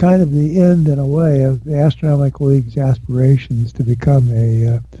that was kind of the end, in a way, of the Astronomical League's aspirations to become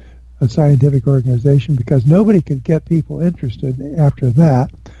a scientific organization, because nobody could get people interested after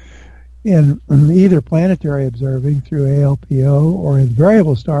that in either planetary observing through ALPO or in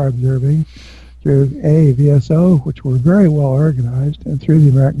variable star observing through AAVSO, which were very well organized, and through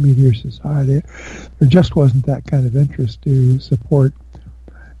the American Meteor Society. There just wasn't that kind of interest to support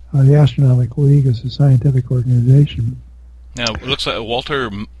the Astronomical League as a scientific organization. Now, it looks like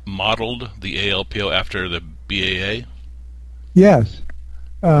Walter modeled the ALPO after the BAA? Yes,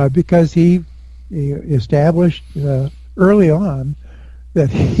 because he established early on that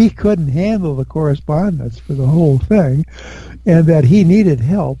he couldn't handle the correspondence for the whole thing, and that he needed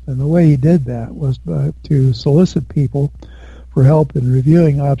help, and the way he did that was to solicit people for help in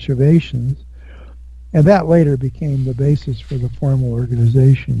reviewing observations, and that later became the basis for the formal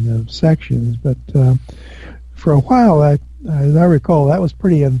organization of sections. But for a while, as I recall, that was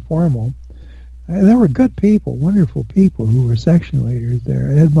pretty informal. And there were good people, wonderful people who were section leaders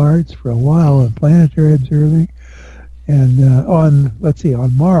there. Ed Martz for a while in planetary observing, and on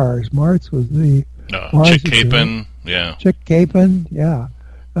Mars, Martz was the Chick Capon, yeah. Chick Capon, yeah.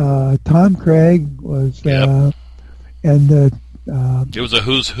 Tom Craig was, yep. And it was a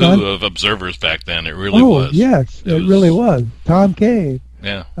who's who of observers back then. It really was. Oh, yes, it really was. Tom Cave.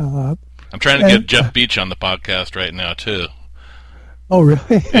 Yeah. I'm trying to get Jeff Beach on the podcast right now, too. Oh,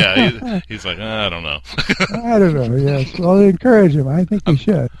 really? Yeah, he's like, I don't know. I don't know, yes. Well, encourage him. I think he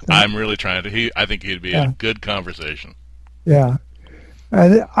should. I'm really trying to. I think he'd be a good conversation. Yeah.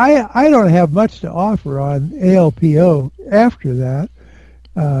 I don't have much to offer on ALPO after that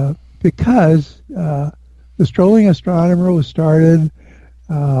because the Strolling Astronomer was started.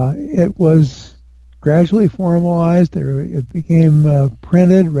 It was gradually formalized. It became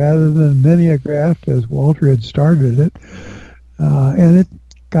printed rather than mimeographed, as Walter had started it. And it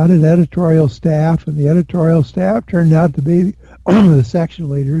got an editorial staff, and the editorial staff turned out to be the section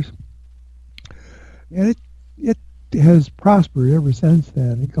leaders. And it has prospered ever since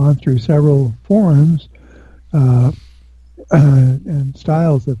then. It's gone through several forms and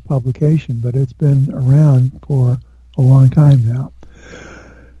styles of publication, but it's been around for a long time now.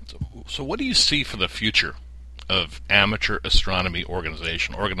 So what do you see for the future of amateur astronomy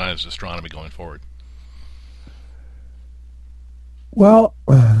organization, organized astronomy going forward? Well,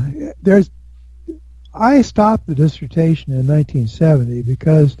 I stopped the dissertation in 1970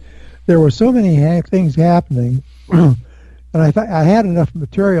 because there were so many things happening And I had enough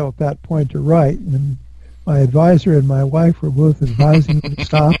material at that point to write, and my advisor and my wife were both advising me to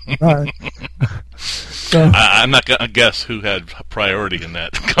stop and write. So, I'm not going to guess who had priority in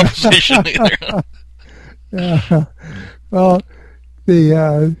that conversation either. Yeah. Well,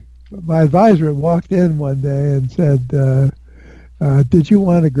 my advisor had walked in one day and said, did you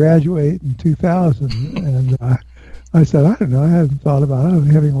want to graduate in 2000? And I said, I don't know. I hadn't thought about it. I was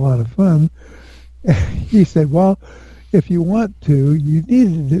having a lot of fun. He said, well, if you want to, you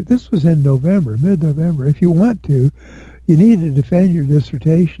need to, this was in November, mid-November. If you want to, you need to defend your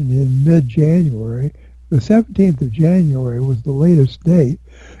dissertation in mid-January. The 17th of January was the latest date.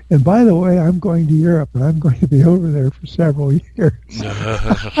 And by the way, I'm going to Europe, and I'm going to be over there for several years.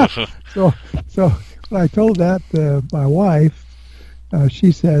 So when I told that to my wife,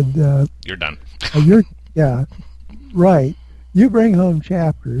 she said, "You're done." Yeah, right. You bring home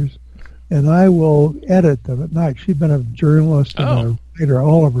chapters, and I will edit them at night. She'd been a journalist and a writer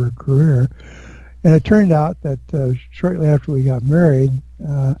all of her career. And it turned out that shortly after we got married,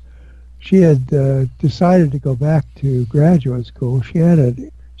 she had decided to go back to graduate school.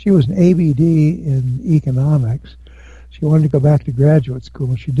 She was an ABD in economics. She wanted to go back to graduate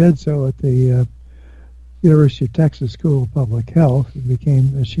school. She did so at the University of Texas School of Public Health.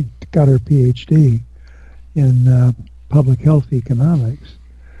 She got her PhD in public health economics.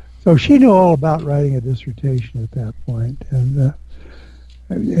 So she knew all about writing a dissertation at that point, and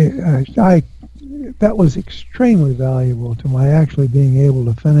that was extremely valuable to my actually being able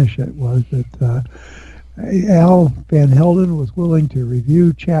to finish it. Was that Al Van Helden was willing to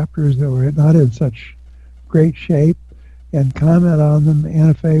review chapters that were not in such great shape and comment on them.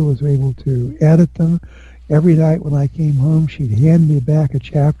 Anna Faye was able to edit them. Every night when I came home, she'd hand me back a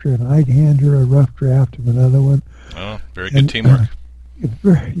chapter, and I'd hand her a rough draft of another one. Oh, very good teamwork.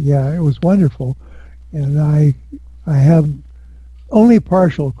 Yeah, it was wonderful. And I have only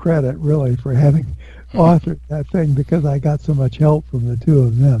partial credit, really, for having authored that thing because I got so much help from the two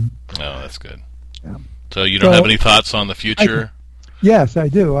of them. Oh, that's good. Yeah. So you don't have any thoughts on the future? Yes, I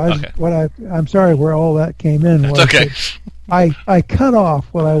do. I'm sorry where all that came in. That's okay. I cut off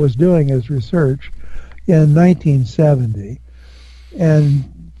what I was doing as research in 1970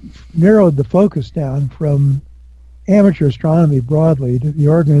 and narrowed the focus down from amateur astronomy broadly to the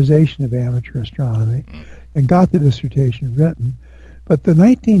Organization of Amateur Astronomy and got the dissertation written. But the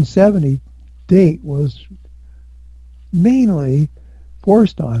 1970 date was mainly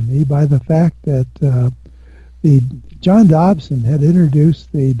forced on me by the fact that John Dobson had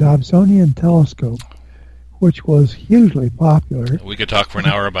introduced the Dobsonian telescope, which was hugely popular. We could talk for an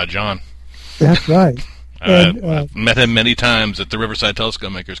hour about John. That's right. I've met him many times at the Riverside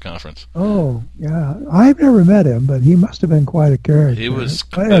Telescope Makers Conference. Oh, yeah. I've never met him, but he must have been quite a character. He was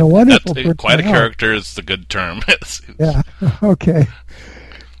a wonderful person. Quite a character is the good term. Yeah, okay.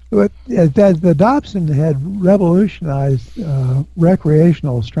 But the Dobson had revolutionized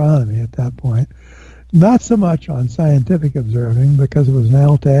recreational astronomy at that point. Not so much on scientific observing because it was an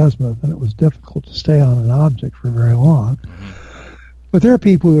altazimuth and it was difficult to stay on an object for very long. Mm-hmm. But there are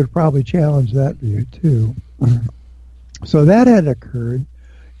people who would probably challenge that view too. So that had occurred,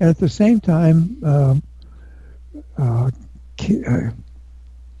 and at the same time,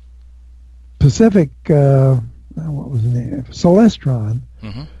 Pacific, what was the name? Celestron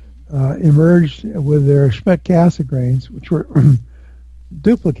emerged with their Schmidt-Cassegrains, which were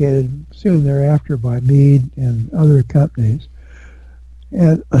duplicated soon thereafter by Meade and other companies,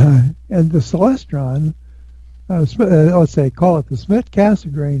 and the Celestron. Let's say, call it the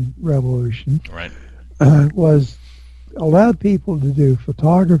Schmidt-Cassegrain revolution, right? Allowed people to do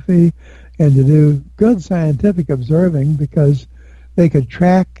photography and to do good scientific observing because they could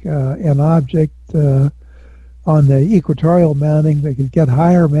track an object on the equatorial mounting. They could get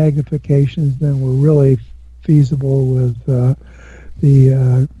higher magnifications than were really feasible with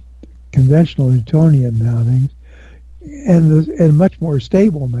the conventional Newtonian mountings, and much more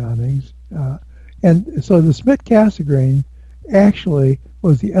stable mountings. And so the Schmidt-Cassegrain actually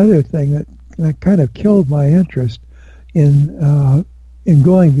was the other thing that kind of killed my interest in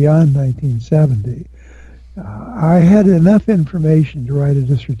going beyond 1970. I had enough information to write a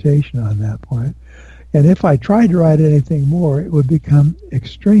dissertation on that point, and if I tried to write anything more, it would become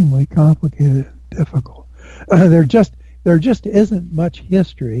extremely complicated and difficult. There just isn't much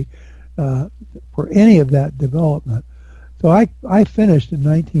history for any of that development. So I finished in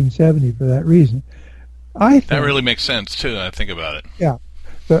 1970 for that reason. That really makes sense, too, I think about it. Yeah.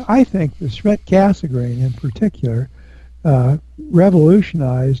 But I think the Schmidt-Cassegrain in particular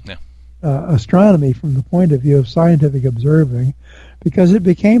revolutionized astronomy from the point of view of scientific observing because it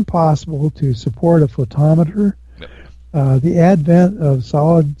became possible to support a photometer the advent of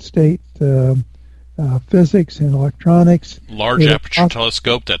solid-state physics and electronics. Large aperture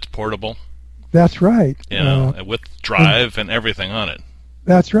telescope that's portable. That's right. With drive and everything on it.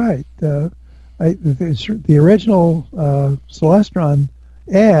 That's right. The original Celestron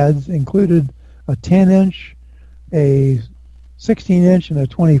ads included a 10-inch, a 16-inch, and a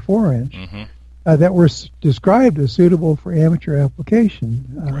 24-inch that were described as suitable for amateur application.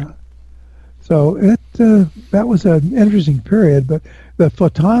 Right. So that was an interesting period, but the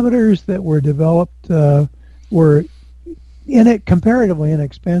photometers that were developed were comparatively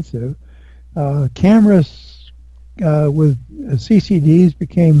inexpensive. Cameras with CCDs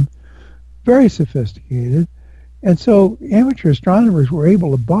became very sophisticated, and so amateur astronomers were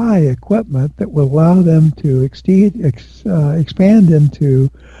able to buy equipment that would allow them to expand into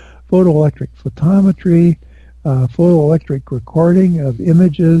photoelectric photometry, photoelectric recording of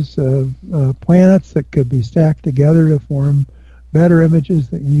images of planets that could be stacked together to form better images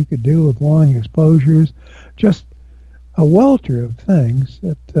that you could do with long exposures. Just a welter of things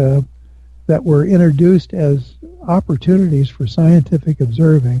that were introduced as opportunities for scientific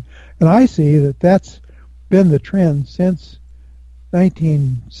observing. And I see that that's been the trend since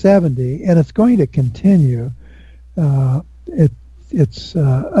 1970, and it's going to continue. It's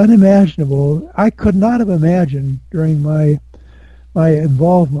unimaginable. I could not have imagined during my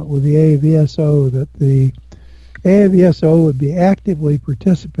involvement with the AAVSO that the AAVSO would be actively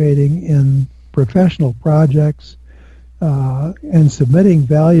participating in professional projects and submitting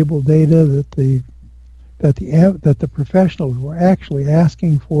valuable data that the professionals were actually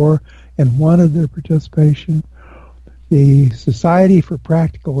asking for and wanted their participation. The Society for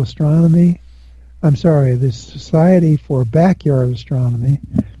Practical Astronomy, the Society for Backyard Astronomy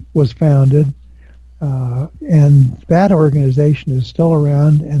was founded, and that organization is still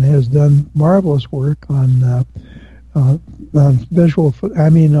around and has done marvelous work on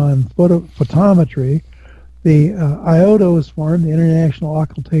photometry. The IOTA was formed, the International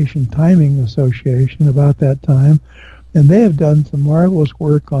Occultation Timing Association, about that time, and they have done some marvelous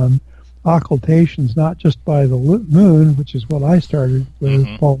work on occultations, not just by the moon, which is what I started with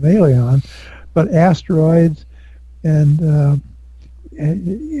Paul Maley on, but asteroids, and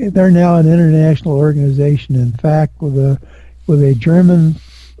they're now an international organization. In fact, with a German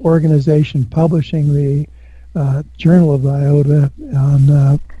organization publishing the Journal of the IOTA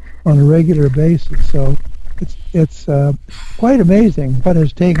on a regular basis. So it's quite amazing what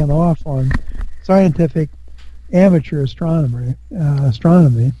has taken off on scientific amateur astronomy.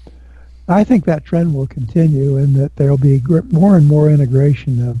 I think that trend will continue, and that there will be more and more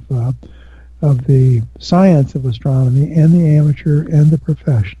integration of the science of astronomy and the amateur and the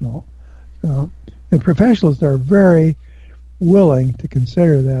professional. And professionals are very willing to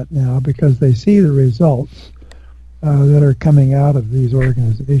consider that now because they see the results that are coming out of these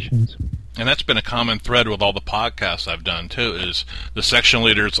organizations. And that's been a common thread with all the podcasts I've done, too, is the section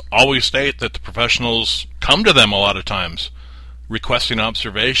leaders always state that the professionals come to them a lot of times requesting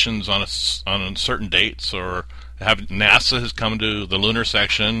observations on certain dates, or NASA has come to the lunar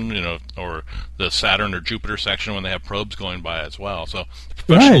section, or the Saturn or Jupiter section when they have probes going by as well. So the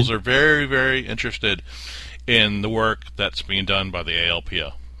professionals are very, very interested in the work that's being done by the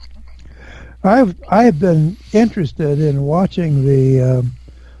ALPO. I've been interested in watching the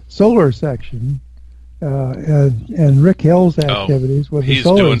solar section and Rick Hill's activities with the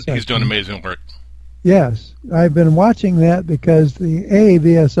solar section. He's doing amazing work. Yes, I've been watching that because the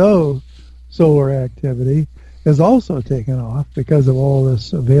AAVSO solar activity has also taken off because of all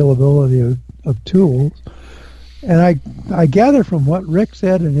this availability of tools. And I gather from what Rick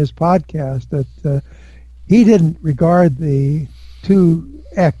said in his podcast that he didn't regard the two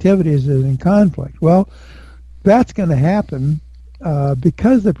activities as in conflict. Well, that's going to happen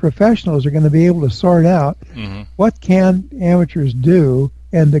because the professionals are going to be able to sort out what can amateurs do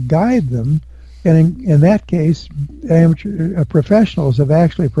and to guide them. And in that case, amateur professionals have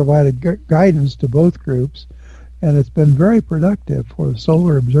actually provided guidance to both groups, and it's been very productive for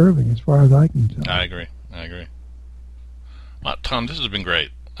solar observing as far as I can tell. I agree. Tom, this has been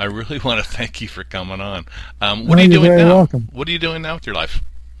great. I really want to thank you for coming on. What are you doing now? Welcome. What are you doing now with your life?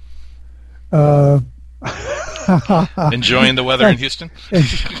 Enjoying the weather in Houston?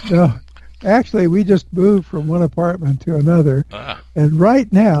 Actually, we just moved from one apartment to another, and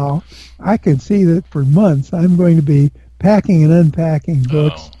right now, I can see that for months I'm going to be packing and unpacking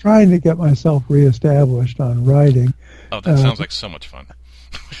books, trying to get myself reestablished on writing. Oh, that sounds like so much fun.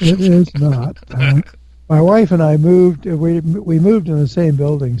 It is not. My wife and I moved. We moved in the same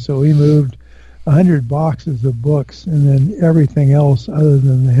building, so we moved 100 boxes of books, and then everything else other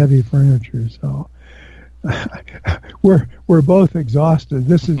than the heavy furniture. So we're both exhausted.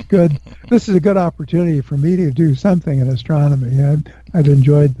 This is good. This is a good opportunity for me to do something in astronomy. I've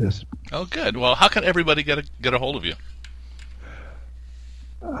enjoyed this. Oh, good. Well, how can everybody get a hold of you?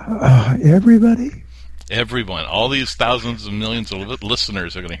 Everybody? Everyone. All these thousands and millions of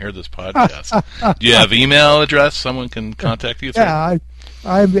listeners are going to hear this podcast. Do you have email address someone can contact you through? Yeah,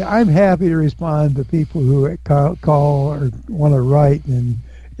 I'm happy to respond to people who call or want to write and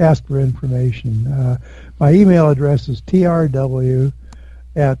ask for information. My email address is trw@rice.edu,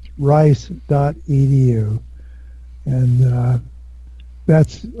 and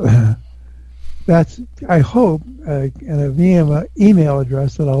that's I hope an email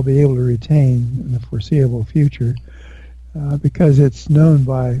address that I'll be able to retain in the foreseeable future, because it's known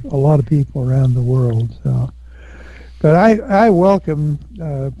by a lot of people around the world. So, but I welcome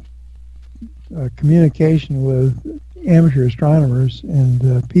communication with amateur astronomers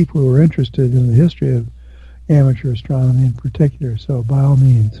and people who are interested in the history of amateur astronomy in particular. So, by all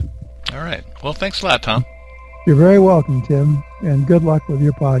means. All right. Well, thanks a lot, Tom. You're very welcome, Tim, and good luck with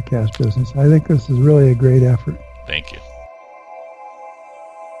your podcast business. I think this is really a great effort. Thank you.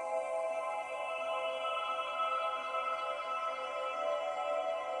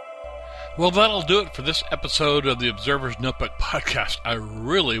 Well, that'll do it for this episode of the Observer's Notebook podcast. I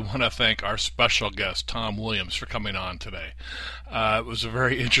really want to thank our special guest, Tom Williams, for coming on today. It was a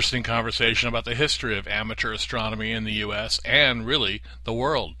very interesting conversation about the history of amateur astronomy in the U.S. and, really, the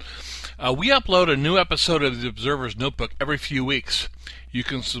world. We upload a new episode of the Observer's Notebook every few weeks. You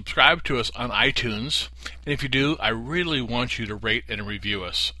can subscribe to us on iTunes, and if you do, I really want you to rate and review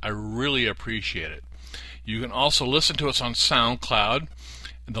us. I really appreciate it. You can also listen to us on SoundCloud.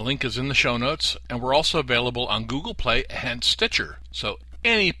 The link is in the show notes, and we're also available on Google Play and Stitcher. So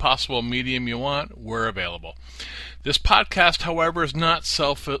any possible medium you want, we're available. This podcast, however, is not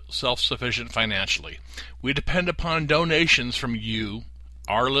self-sufficient financially. We depend upon donations from you,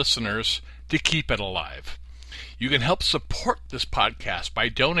 our listeners, to keep it alive. You can help support this podcast by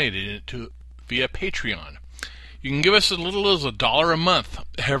donating it via Patreon. You can give us as little as $1 a month.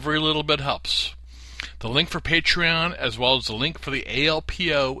 Every little bit helps. The link for Patreon, as well as the link for the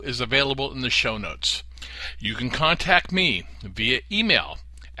ALPO, is available in the show notes. You can contact me via email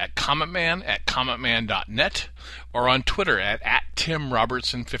at commentman@commentman.net or on Twitter at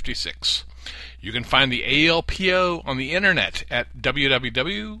 @TimRobertson56. You can find the ALPO on the internet at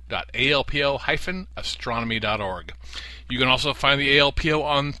www.alpo-astronomy.org. You can also find the ALPO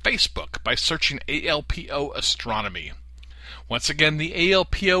on Facebook by searching ALPO Astronomy. Once again, the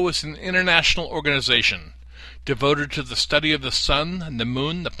ALPO is an international organization devoted to the study of the sun, the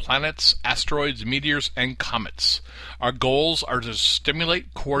moon, the planets, asteroids, meteors, and comets. Our goals are to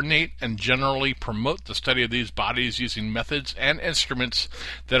stimulate, coordinate, and generally promote the study of these bodies using methods and instruments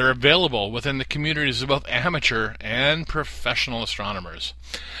that are available within the communities of both amateur and professional astronomers.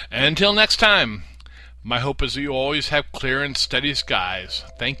 Until next time, my hope is that you always have clear and steady skies.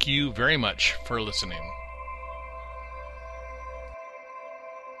 Thank you very much for listening.